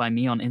 you can find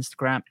me on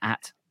Instagram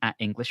at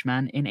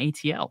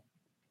EnglishmanInATL.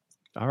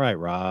 All right,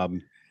 Rob.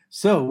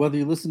 So whether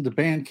you listen to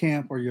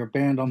Bandcamp or you're a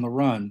band on the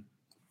run,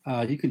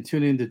 you can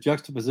tune in to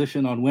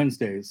Juxtaposition on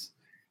Wednesdays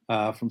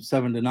from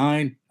 7 to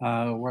 9,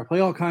 where I play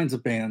all kinds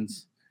of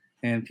bands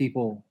and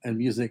people and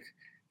music.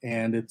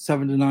 And it's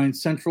 7 to 9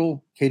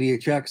 Central,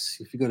 KDHX.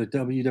 If you go to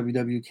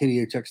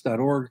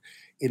www.kdhx.org,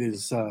 it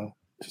is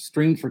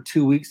streamed for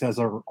 2 weeks, as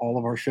are all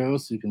of our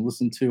shows. So you can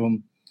listen to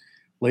them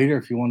later.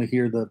 If you want to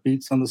hear the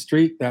beats on the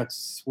street,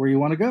 that's where you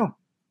want to go.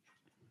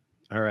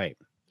 All right.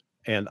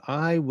 And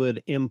I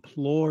would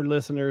implore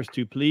listeners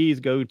to please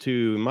go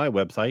to my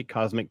website,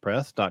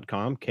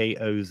 cosmicpress.com,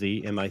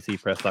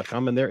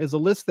 KOZMICpress.com. And there is a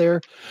list there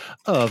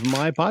of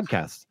my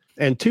podcasts.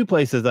 And 2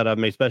 places that I've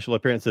made special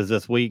appearances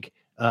this week.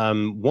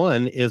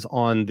 One is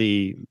on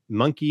the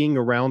Monkeying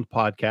Around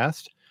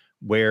podcast,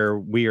 where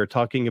we are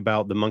talking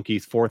about the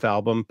Monkees' 4th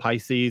album,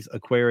 Pisces,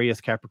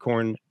 Aquarius,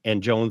 Capricorn,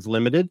 and Jones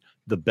Limited,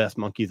 the best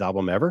Monkees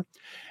album ever.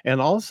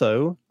 And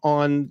also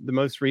on the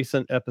most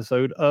recent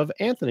episode of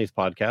Anthony's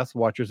podcast,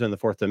 Watchers in the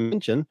Fourth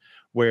Dimension,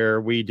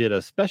 where we did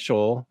a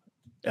special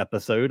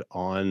episode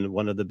on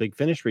one of the Big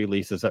Finish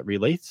releases that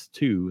relates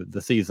to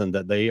the season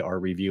that they are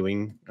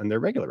reviewing in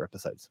their regular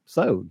episodes.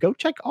 So go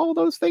check all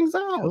those things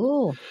out.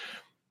 Cool.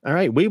 All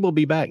right, we will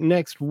be back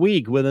next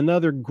week with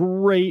another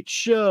great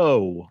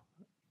show.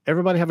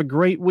 Everybody have a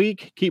great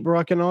week. Keep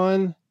rocking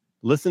on.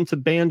 Listen to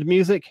band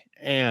music,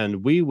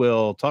 and we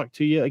will talk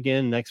to you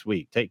again next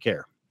week. Take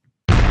care.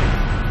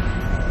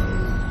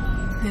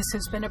 This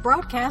has been a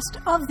broadcast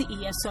of the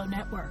ESO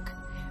Network.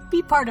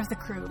 Be part of the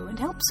crew and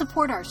help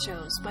support our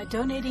shows by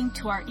donating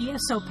to our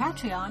ESO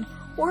Patreon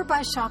or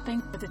by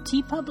shopping at the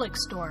TeePublic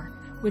store,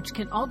 which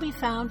can all be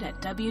found at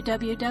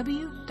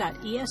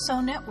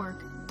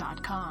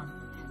www.esonetwork.com.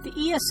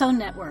 The ESO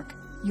Network,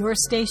 your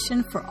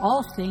station for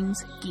all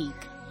things geek.